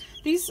 guys,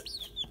 these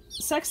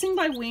sexing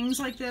by wings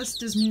like this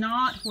does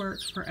not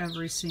work for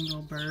every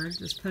single bird.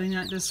 Just putting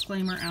that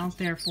disclaimer out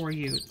there for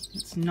you.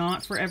 It's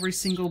not for every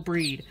single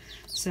breed.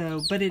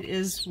 So, but it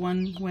is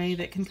one way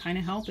that can kind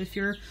of help if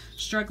you're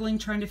struggling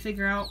trying to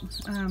figure out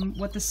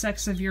what the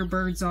sex of your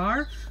birds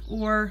are,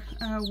 or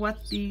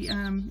what the,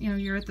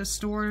 you're at the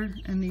store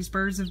and these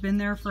birds have been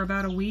there for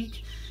about a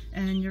week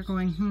and you're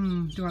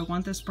going, do I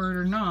want this bird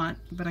or not?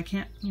 But I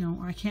can't,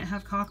 I can't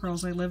have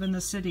cockerels. I live in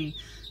the city.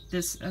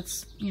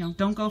 That's,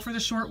 don't go for the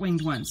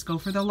short-winged ones. Go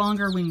for the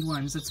longer-winged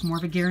ones. It's more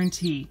of a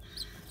guarantee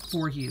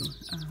for you.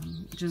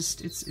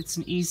 It's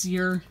an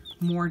easier,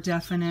 more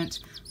definite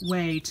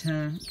way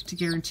to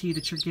guarantee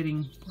that you're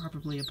getting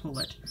probably a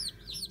pullet.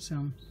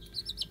 So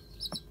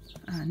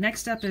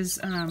next up is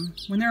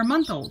when they're a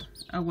month old,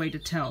 a way to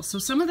tell. So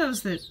some of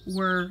those that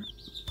were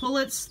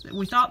pullets that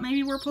we thought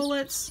maybe were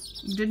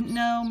pullets, didn't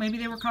know, maybe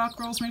they were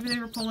cockerels, maybe they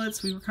were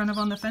pullets, we were kind of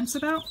on the fence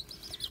about.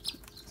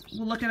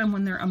 We'll look at them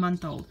when they're a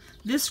month old.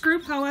 This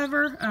group,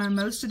 however,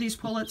 most of these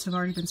pullets have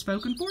already been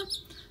spoken for.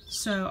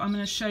 So I'm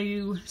going to show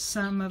you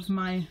some of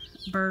my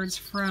birds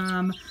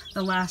from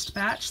the last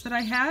batch that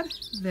I had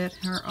that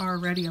are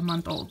already a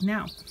month old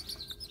now.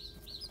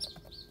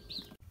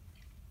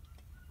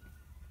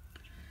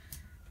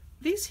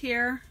 These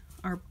here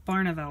are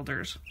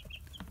Barnevelders.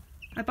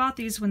 I bought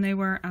these when they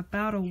were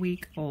about a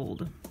week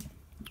old.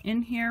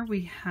 In here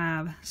we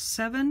have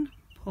 7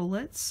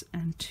 pullets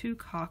and 2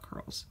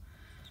 cockerels.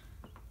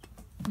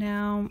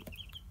 Now,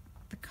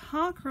 the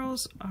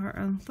cockerels are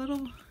a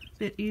little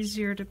bit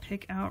easier to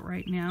pick out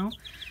right now.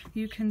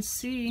 You can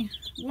see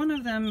one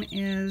of them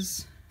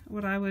is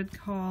what I would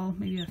call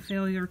maybe a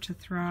failure to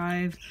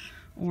thrive,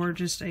 or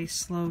just a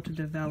slow to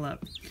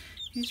develop.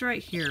 He's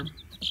right here.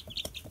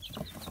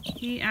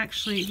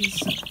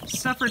 He's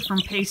suffered from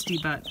pasty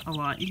butt a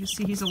lot. You can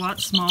see he's a lot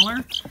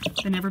smaller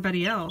than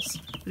everybody else,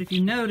 but if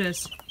you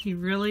notice, he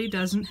really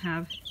doesn't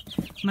have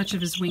much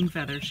of his wing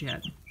feathers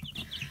yet.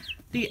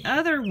 The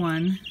other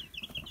one,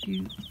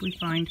 we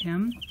find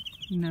him,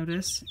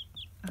 notice,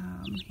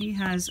 he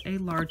has a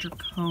larger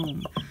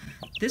comb.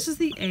 This is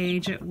the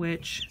age at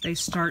which they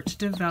start to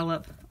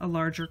develop a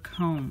larger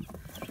comb.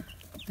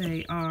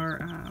 They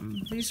are,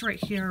 these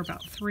right here are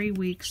about 3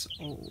 weeks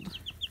old.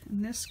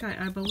 And this guy,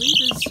 I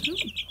believe,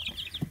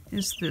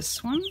 is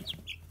this one.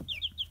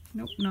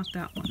 Nope, not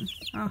that one.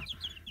 Ah,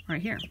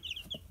 right here.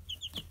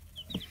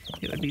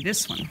 It would be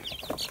this one.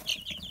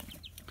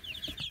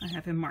 I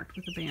have him marked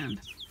with a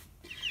band.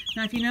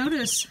 Now, if you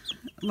notice,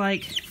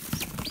 like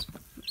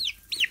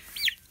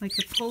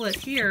the pullet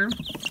here,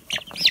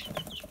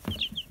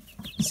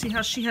 see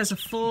how she has a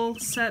full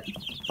set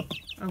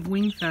of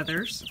wing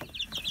feathers,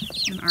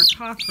 and our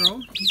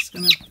cockerel,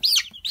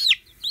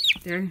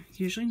 they're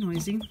usually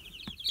noisy.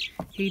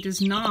 He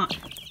does not.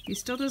 He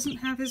still doesn't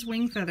have his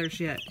wing feathers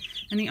yet,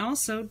 and he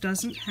also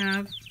doesn't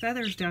have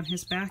feathers down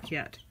his back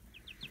yet.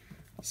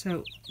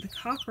 So the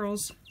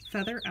cockerels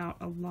feather out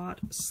a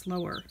lot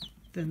slower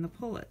than the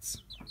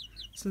pullets.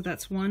 So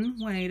that's one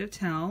way to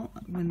tell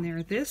when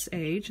they're this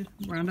age,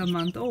 around a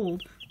month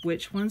old,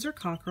 which ones are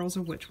cockerels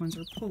or which ones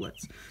are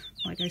pullets.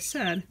 Like I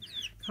said,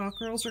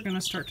 cockerels are going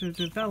to start to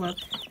develop.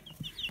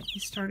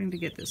 He's starting to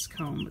get this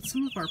comb, but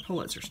some of our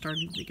pullets are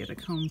starting to get a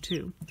comb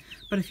too.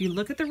 But if you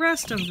look at the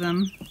rest of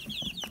them,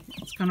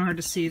 it's kind of hard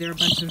to see. They're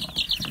just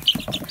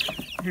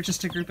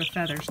a group of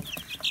feathers.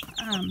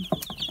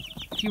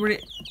 If you were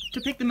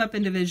to pick them up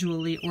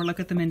individually or look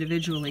at them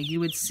individually, you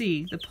would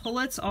see the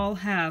pullets all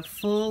have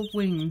full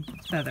wing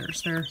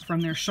feathers. They're from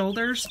their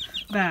shoulders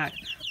back.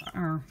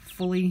 are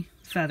fully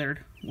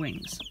feathered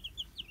wings.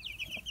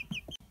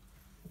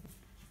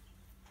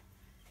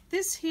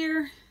 This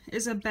here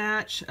is a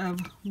batch of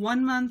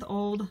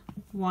 1-month-old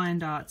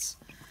Wyandottes.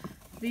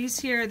 These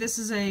here, this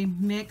is a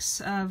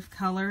mix of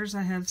colors.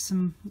 I have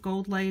some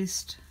gold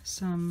laced,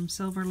 some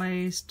silver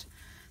laced,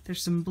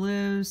 there's some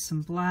blues,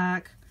 some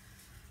black.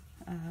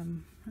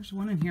 There's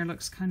one in here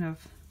looks kind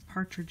of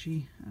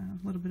partridgey,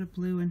 a little bit of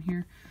blue in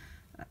here.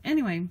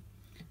 Anyway,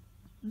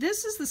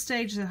 this is the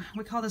stage,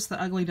 we call this the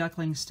ugly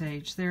duckling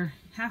stage. They're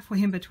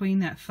halfway in between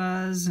that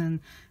fuzz and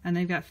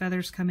they've got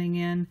feathers coming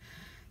in.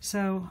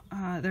 So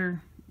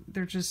they're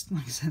just,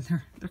 like I said,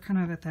 they're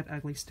kind of at that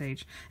ugly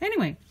stage.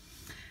 Anyway,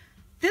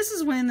 this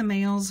is when the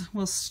males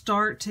will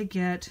start to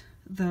get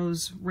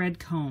those red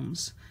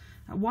combs.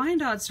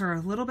 Wyandottes are a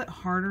little bit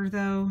harder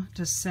though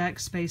to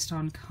sex based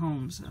on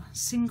combs.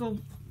 Single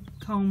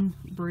comb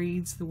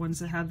breeds, the ones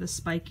that have the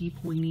spiky,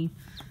 pointy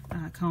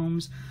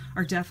combs,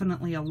 are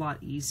definitely a lot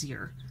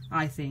easier,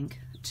 I think,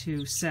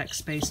 to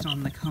sex based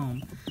on the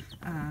comb.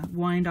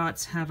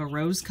 Wyandottes have a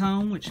rose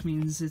comb, which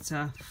means it's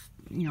a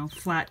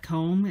flat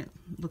comb. It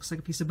looks like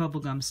a piece of bubble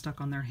gum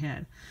stuck on their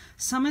head.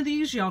 Some of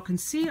these y'all can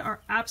see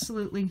are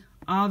absolutely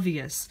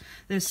obvious.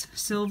 This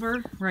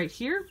silver right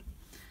here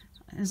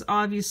is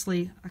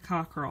obviously a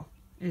cockerel.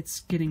 It's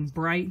getting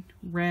bright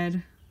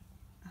red,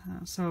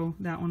 so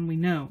that one we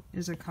know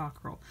is a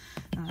cockerel.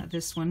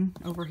 This one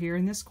over here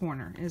in this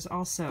corner is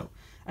also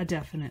a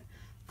definite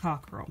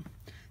cockerel.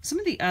 Some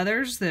of the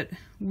others that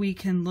we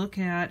can look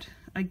at,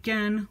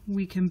 again,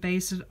 we can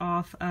base it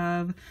off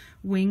of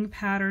wing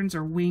patterns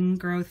or wing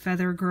growth,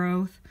 feather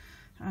growth.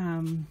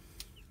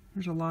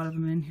 There's a lot of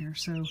them in here,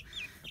 so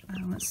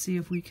let's see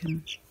if we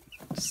can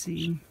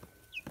see.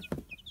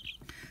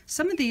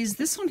 Some of these,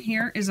 this one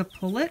here is a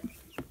pullet,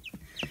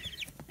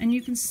 and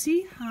you can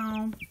see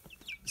how,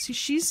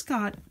 she's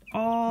got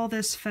all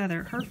this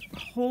feather. Her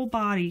whole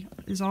body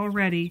is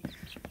already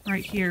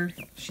right here.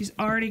 She's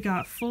already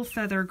got full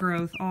feather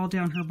growth all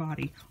down her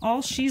body.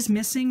 All she's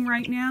missing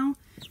right now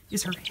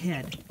is her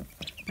head.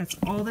 That's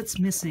all that's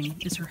missing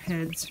is her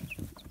head's,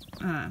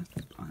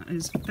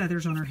 is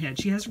feathers on her head.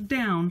 She has her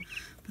down,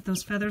 but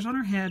those feathers on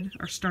her head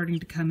are starting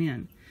to come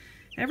in.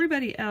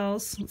 Everybody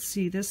else, let's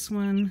see, this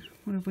one,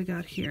 what have we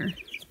got here?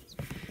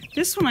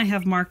 This one I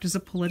have marked as a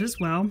pullet as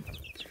well.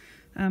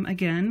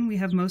 Again, we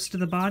have most of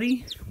the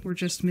body. We're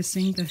just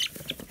missing the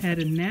head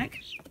and neck.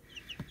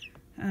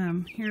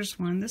 Here's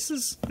one.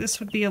 This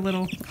would be a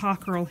little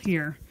cockerel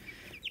here.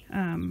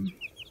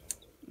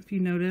 If you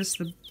notice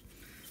the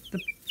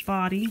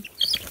body,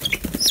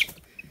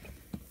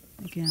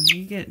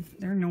 again,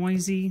 they're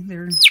noisy,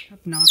 they're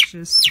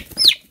obnoxious.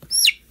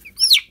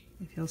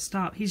 If he'll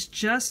stop, he's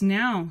just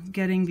now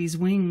getting these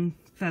wing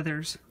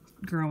feathers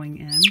growing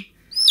in,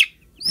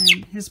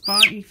 and his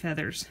body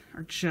feathers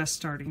are just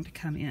starting to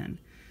come in.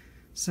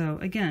 So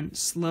again,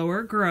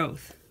 slower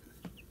growth.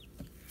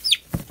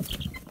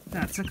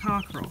 That's a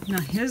cockerel.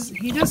 Now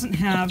he doesn't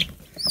have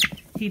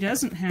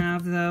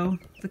though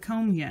the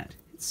comb yet.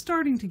 It's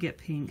starting to get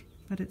pink,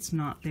 but it's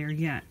not there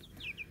yet.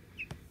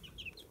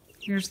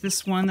 Here's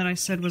this one that I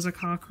said was a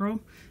cockerel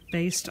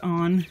based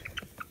on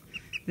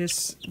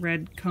this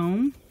red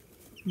comb.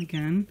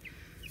 Again,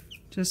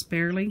 just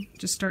barely,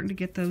 just starting to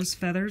get those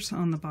feathers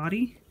on the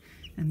body.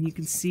 And you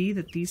can see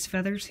that these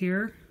feathers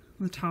here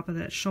on the top of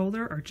that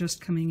shoulder are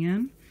just coming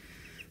in.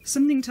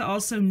 Something to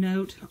also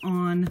note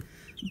on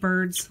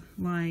birds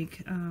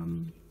like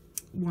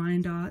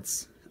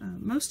Wyandottes,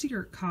 most of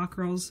your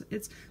cockerels,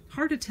 it's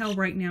hard to tell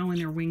right now when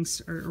their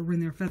wings or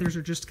when their feathers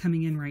are just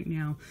coming in right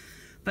now.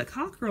 But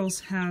cockerels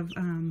have,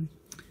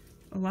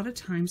 a lot of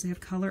times they have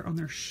color on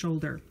their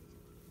shoulder.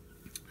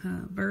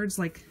 Birds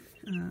like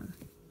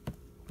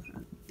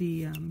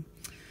the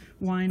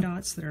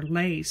Wyandottes that are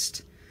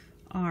laced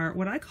are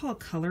what I call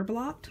color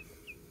blocked.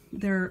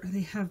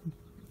 They have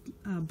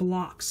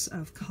blocks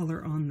of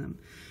color on them.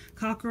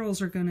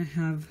 Cockerels are going to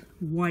have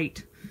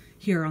white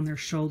here on their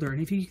shoulder,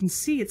 and if you can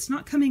see, it's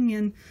not coming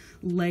in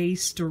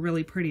laced or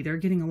really pretty. They're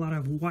getting a lot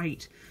of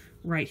white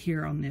right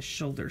here on this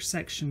shoulder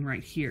section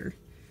right here.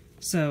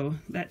 So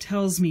that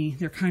tells me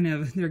they're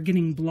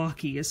getting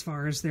blocky as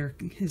far as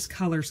his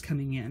colors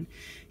coming in.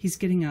 He's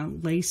getting a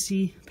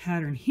lacy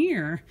pattern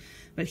here,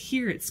 but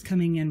here it's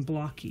coming in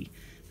blocky.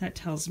 That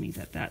tells me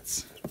that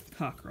that's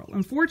cockerel.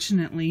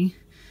 Unfortunately,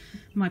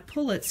 my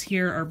pullets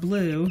here are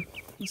blue.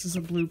 This is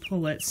a blue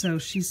pullet, so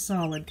she's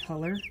solid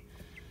color.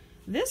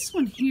 This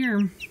one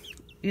here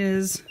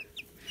is,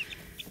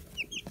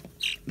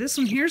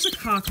 here's a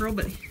cockerel,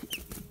 but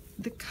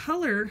the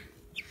color,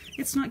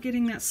 it's not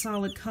getting that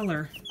solid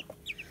color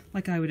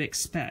like I would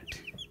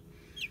expect.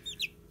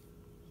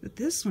 But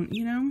this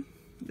one,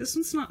 this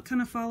one's not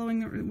kind of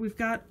following. We've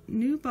got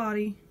new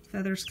body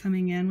feathers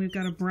coming in. We've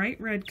got a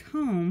bright red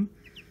comb.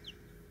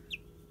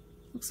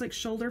 Looks like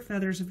shoulder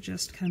feathers have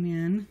just come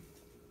in.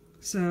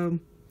 So,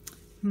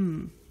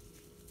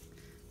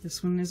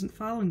 this one isn't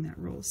following that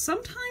rule.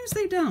 Sometimes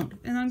they don't,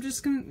 and I'm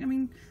just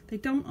gonna, they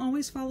don't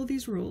always follow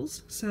these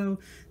rules. So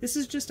this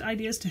is just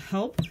ideas to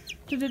help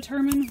to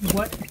determine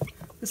what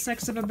the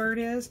sex of a bird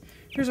is?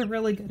 Here's a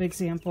really good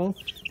example.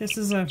 This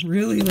is a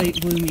really late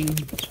blooming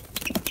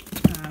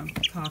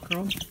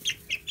cockerel.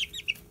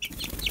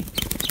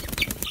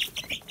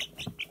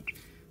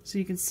 So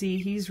you can see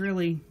he's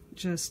really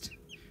just,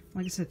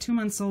 like I said, 2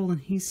 months old,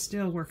 and he's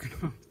still working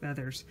on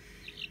feathers.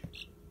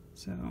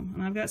 So,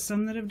 and I've got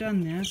some that have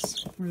done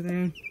this, where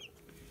they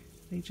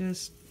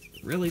just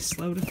really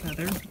slow to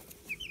feather.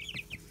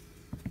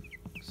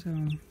 So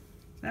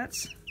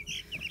that's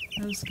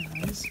those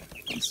guys.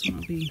 This one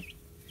will be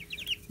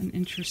an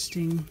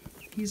interesting,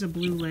 he's a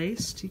blue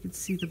laced. You can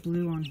see the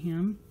blue on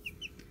him.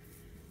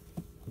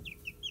 I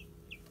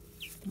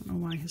don't know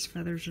why his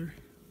feathers are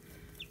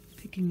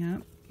picking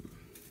up.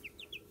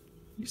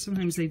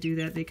 Sometimes they do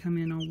that. They come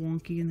in all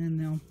wonky, and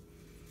then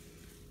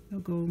they'll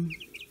go,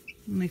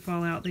 when they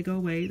fall out, they go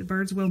away. The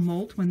birds will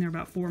molt when they're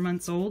about 4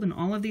 months old, and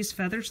all of these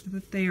feathers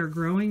that they are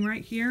growing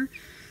right here,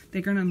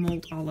 they're going to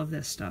molt all of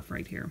this stuff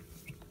right here.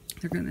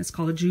 It's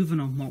called a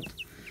juvenile molt.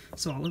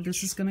 So all of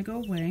this is going to go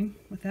away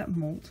with that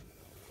molt.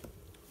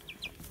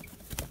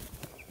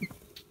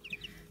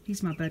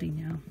 He's my buddy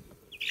now.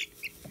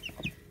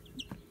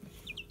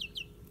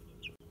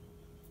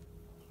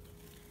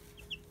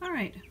 All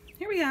right.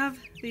 Here we have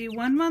the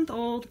 1 month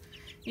old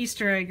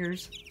Easter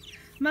eggers.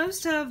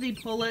 Most of the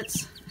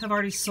pullets have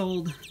already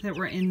sold that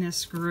were in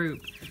this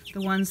group.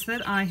 The ones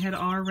that I had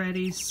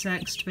already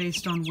sexed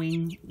based on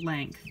wing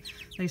length,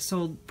 they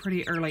sold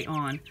pretty early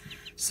on.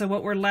 So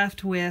what we're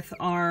left with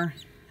are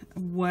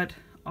what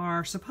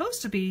are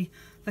supposed to be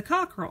the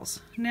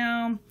cockerels.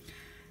 Now,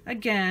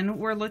 again,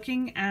 we're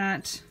looking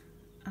at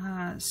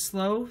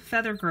slow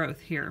feather growth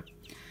here.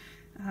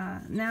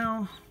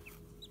 Now,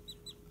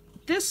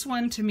 this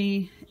one to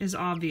me is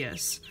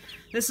obvious.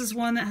 This is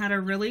one that had a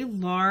really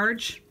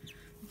large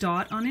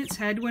dot on its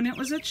head when it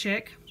was a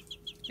chick.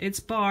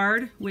 It's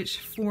barred, which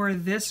for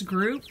this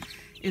group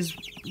is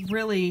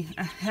really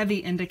a heavy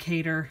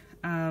indicator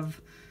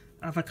of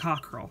a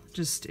cockerel.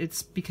 Just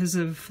it's because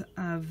of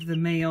the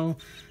male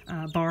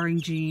barring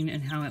gene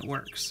and how it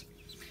works.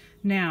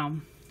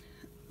 Now,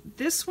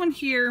 this one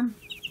here,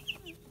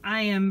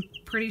 I am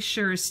pretty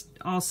sure is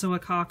also a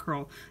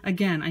cockerel.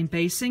 Again, I'm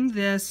basing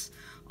this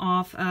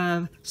off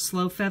of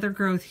slow feather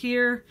growth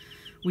here.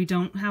 We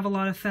don't have a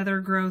lot of feather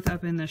growth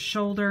up in the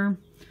shoulder.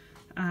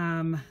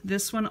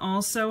 This one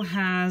also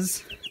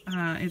has,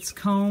 its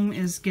comb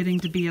is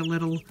getting to be a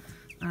little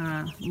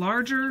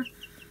larger.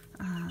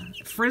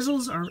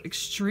 Frizzles are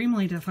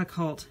extremely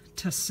difficult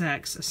to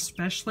sex,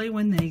 especially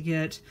when they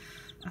get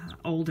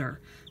older,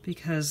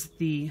 because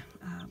the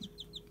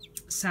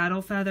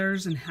saddle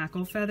feathers and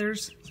hackle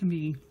feathers can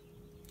be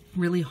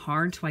really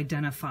hard to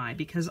identify,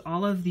 because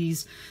all of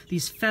these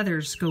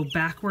feathers go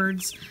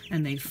backwards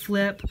and they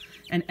flip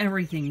and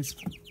everything's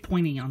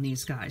pointing on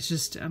these guys.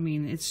 Just, I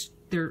mean,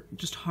 they're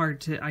just hard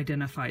to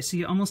identify. So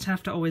you almost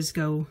have to always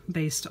go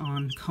based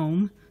on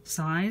comb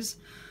size,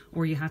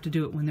 or you have to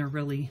do it when they're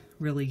really,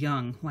 really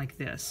young like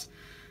this.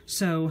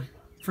 So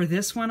for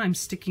this one, I'm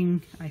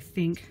sticking, I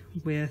think,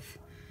 with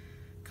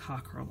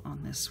cockerel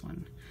on this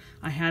one.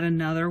 I had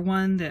another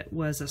one that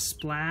was a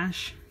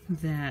splash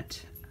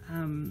that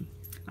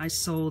I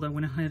sold. I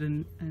went ahead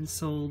and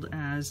sold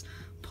as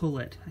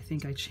Pullet. I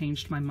think I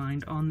changed my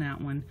mind on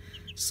that one.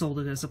 Sold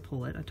it as a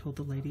Pullet. I told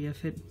the lady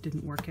if it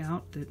didn't work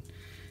out that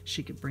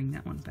she could bring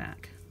that one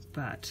back.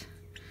 But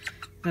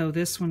though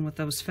this one with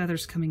those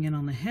feathers coming in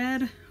on the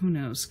head, who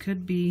knows?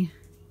 Could be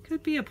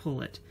a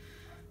Pullet.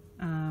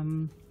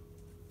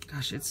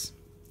 Gosh,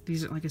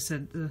 these are, like I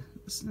said, the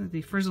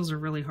frizzles are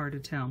really hard to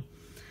tell.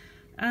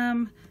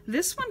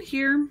 This one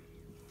here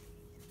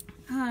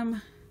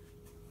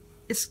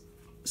is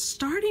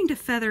starting to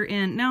feather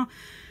in. Now,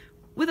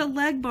 with a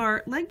leg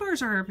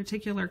bars are a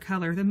particular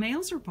color. The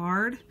males are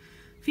barred.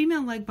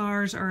 Female leg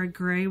bars are a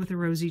gray with a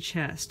rosy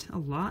chest, a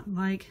lot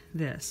like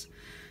this.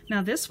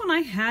 Now, this one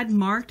I had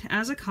marked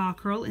as a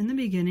cockerel in the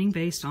beginning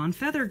based on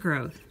feather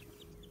growth,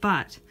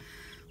 but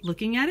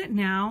looking at it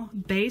now,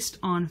 based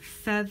on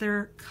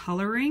feather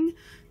coloring,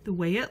 the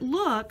way it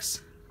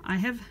looks, I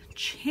have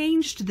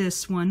changed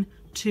this one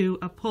to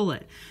a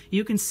pullet.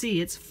 You can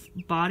see its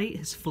body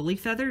is fully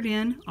feathered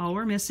in. All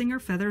we're missing are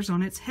feathers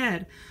on its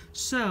head.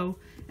 So,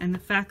 and the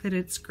fact that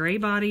it's gray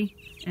body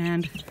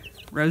and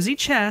rosy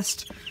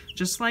chest,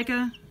 just like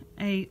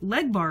a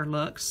leg bar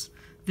looks,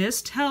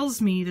 this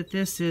tells me that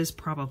this is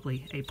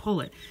probably a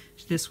pullet.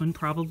 This one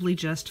probably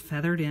just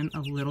feathered in a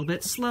little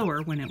bit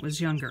slower when it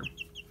was younger.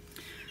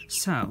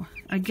 So,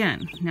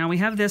 again, now we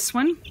have this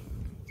one.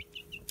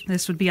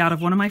 This would be out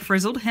of one of my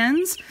frizzled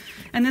hens,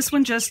 and this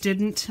one just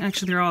didn't.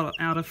 Actually, they're all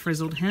out of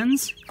frizzled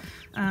hens.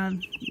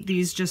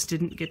 These just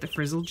didn't get the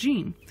frizzled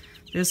gene.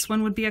 This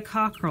one would be a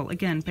cockerel,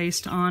 again,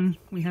 based on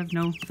we have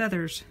no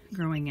feathers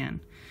growing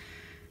in.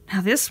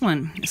 Now this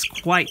one is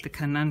quite the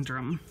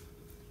conundrum.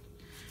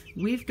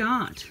 We've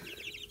got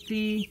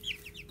the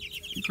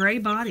gray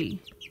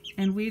body,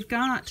 and we've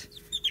got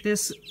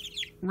this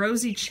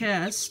rosy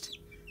chest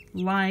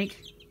like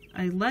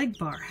a leg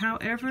bar.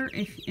 However,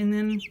 and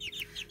then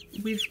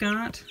we've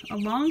got a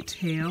long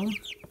tail,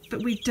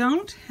 but we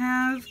don't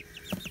have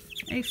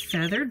a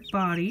feathered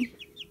body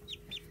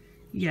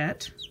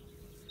yet.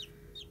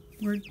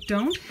 We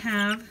don't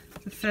have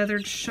the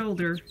feathered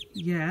shoulder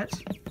yet.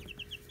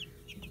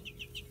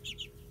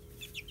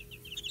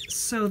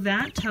 So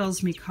that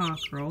tells me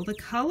cockerel. The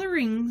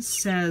coloring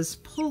says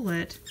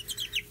pullet,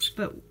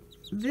 but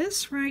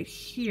this right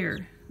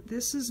here,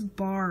 this is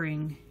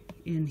barring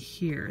in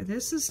here.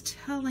 This is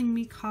telling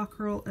me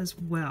cockerel as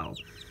well.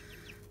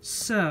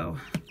 So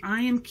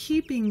I am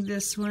keeping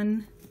this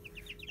one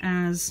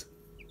as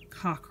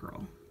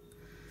cockerel.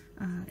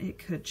 It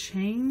could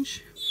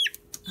change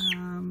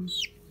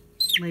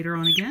later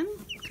on again.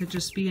 Could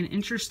just be an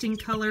interesting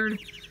colored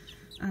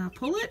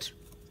pullet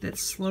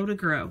that's slow to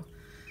grow.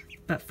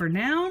 But for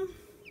now,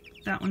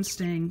 that one's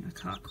staying a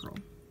cockerel.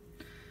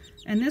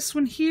 And this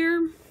one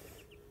here,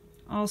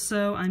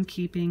 also I'm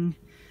keeping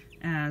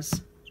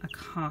as a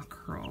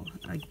cockerel.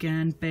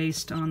 Again,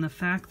 based on the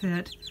fact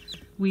that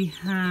we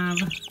have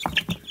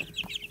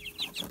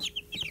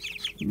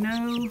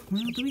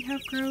do we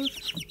have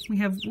growth? We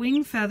have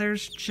wing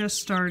feathers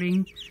just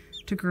starting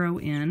to grow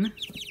in.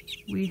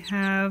 We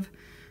have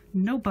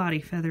no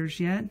body feathers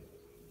yet,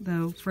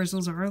 though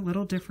frizzles are a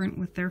little different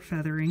with their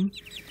feathering.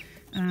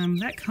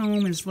 That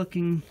comb is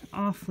looking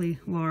awfully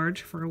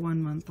large for a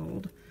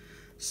 1-month-old.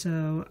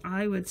 So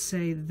I would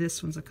say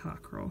this one's a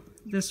cockerel.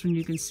 This one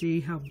you can see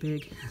how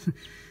big.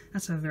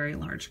 That's a very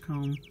large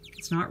comb.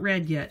 It's not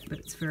red yet, but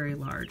it's very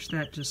large.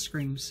 That just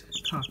screams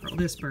cockerel.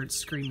 This bird's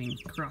screaming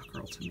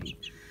cockerel to me.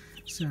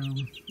 So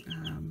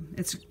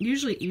it's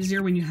usually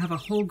easier when you have a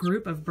whole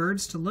group of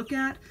birds to look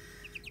at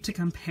to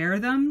compare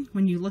them.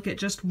 When you look at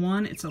just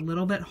one, it's a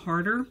little bit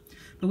harder.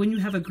 But when you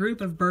have a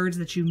group of birds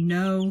that you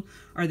know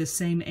are the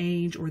same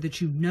age or that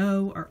you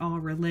know are all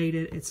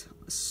related, it's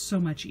so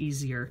much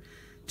easier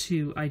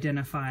to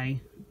identify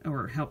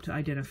or help to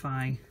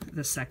identify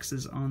the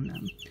sexes on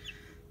them.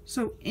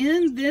 So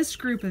in this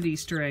group of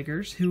Easter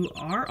eggers, who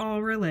are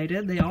all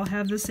related, they all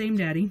have the same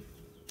daddy.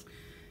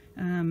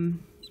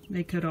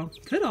 They could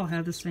all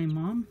have the same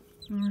mom,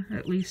 or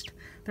at least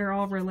they're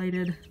all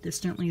related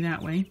distantly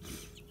that way.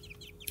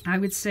 I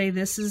would say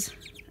this is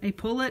a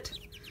pullet.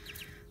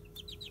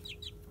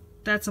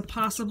 That's a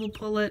possible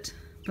pullet,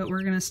 but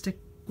we're going to stick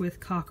with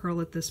cockerel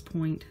at this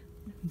point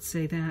and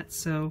say that.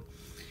 So,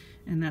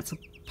 and that's a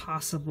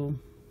possible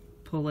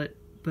pullet,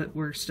 but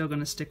we're still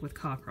going to stick with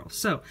cockerel.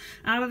 So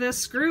out of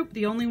this group,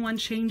 the only one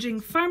changing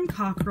from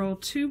cockerel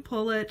to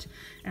pullet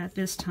at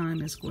this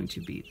time is going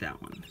to be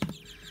that one.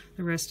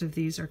 The rest of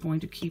these are going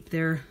to keep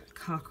their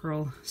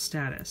cockerel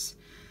status.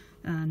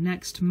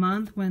 Next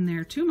month, when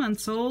they're 2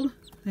 months old,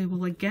 they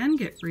will again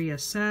get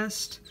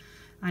reassessed.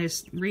 I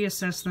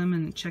reassess them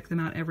and check them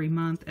out every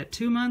month. At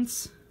 2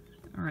 months,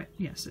 all right,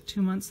 yes, at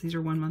 2 months, these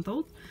are 1 month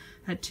old.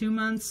 At 2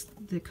 months,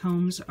 the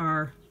combs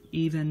are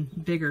even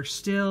bigger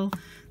still.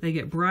 They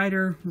get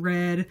brighter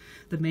red.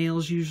 The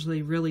males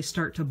usually really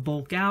start to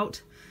bulk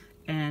out,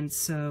 and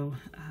so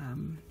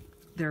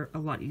they're a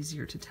lot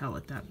easier to tell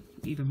at that,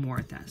 even more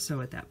at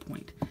that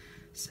point.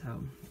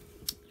 So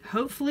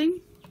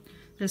hopefully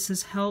this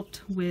has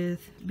helped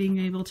with being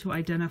able to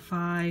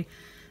identify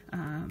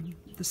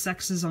the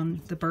sexes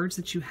on the birds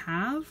that you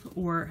have,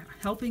 or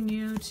helping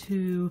you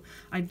to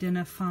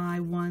identify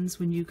ones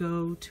when you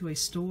go to a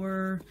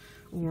store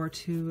or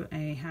to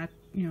a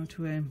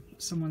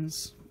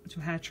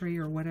hatchery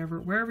or whatever,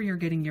 wherever you're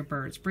getting your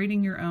birds,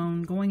 breeding your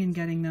own, going and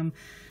getting them,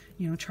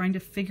 trying to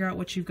figure out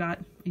what you've got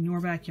in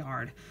your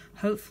backyard.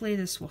 Hopefully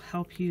this will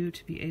help you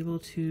to be able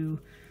to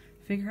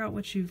figure out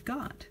what you've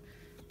got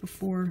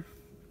before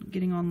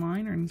getting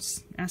online or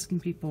asking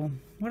people,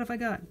 what have I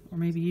got? Or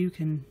maybe you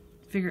can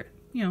figure,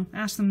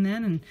 ask them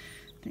then and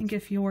think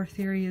if your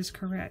theory is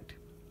correct.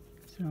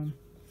 So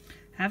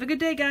have a good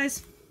day,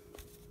 guys.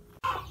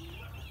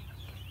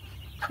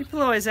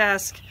 People always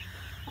ask,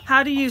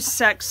 how do you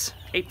sex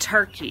a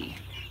turkey?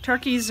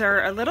 Turkeys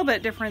are a little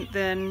bit different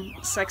than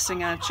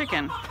sexing a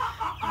chicken.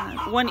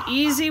 One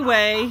easy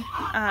way,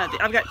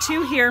 I've got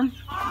two here.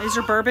 These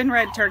are bourbon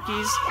red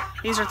turkeys.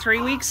 These are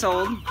 3 weeks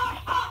old.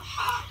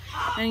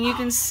 And you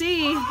can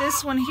see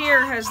this one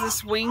here has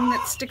this wing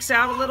that sticks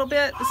out a little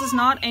bit. This is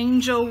not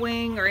angel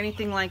wing or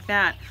anything like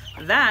that.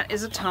 That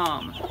is a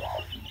tom.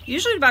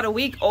 Usually about a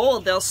week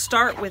old, they'll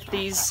start with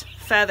these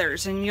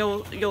feathers, and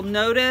you'll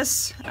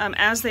notice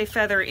as they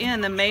feather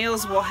in, the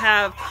males will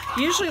have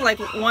usually like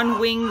one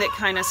wing that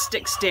kind of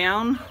sticks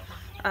down.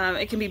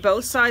 It can be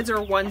both sides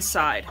or one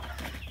side.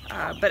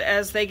 But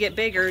as they get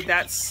bigger,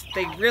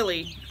 they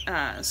really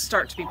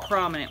start to be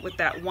prominent with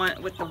that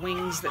one, with the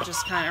wings that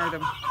just kind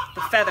of, or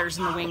the feathers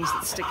and the wings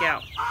that stick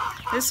out.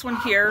 This one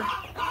here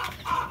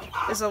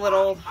is a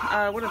little,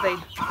 what are they,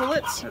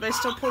 pullets? Are they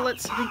still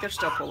pullets? I think they're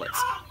still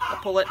pullets. A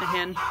pullet and a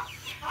hen.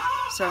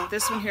 So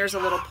this one here is a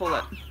little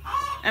pullet.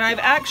 And I've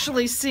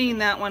actually seen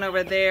that one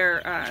over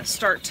there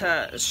start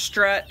to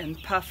strut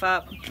and puff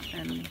up,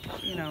 and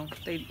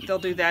they'll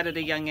do that at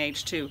a young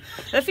age too.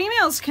 The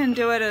females can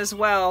do it as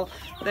well.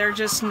 They're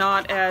just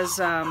not as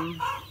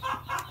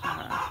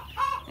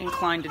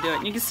inclined to do it.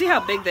 And you can see how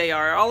big they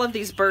are. All of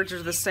these birds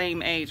are the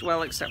same age,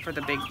 well, except for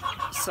the big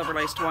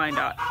silver-laced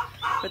Wyandotte.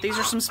 But these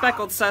are some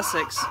speckled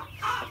Sussex.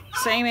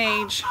 Same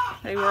age.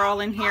 They were all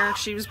in here.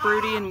 She was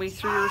broody, and we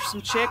threw her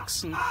some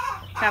chicks, and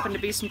happened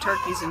to be some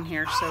turkeys in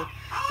here. So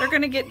they're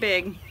going to get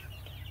big.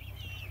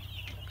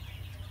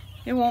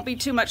 It won't be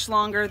too much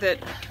longer,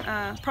 that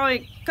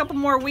probably a couple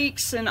more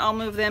weeks, and I'll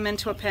move them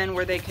into a pen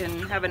where they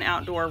can have an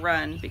outdoor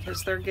run,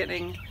 because they're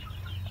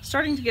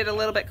starting to get a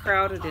little bit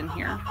crowded in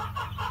here.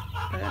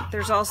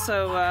 There's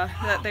also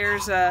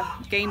there's a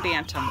game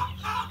bantam.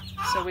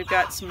 So we've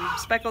got some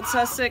speckled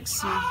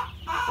Sussex, some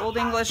Old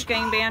English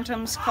game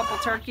bantams, a couple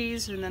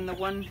turkeys, and then the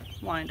one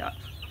Wyandotte.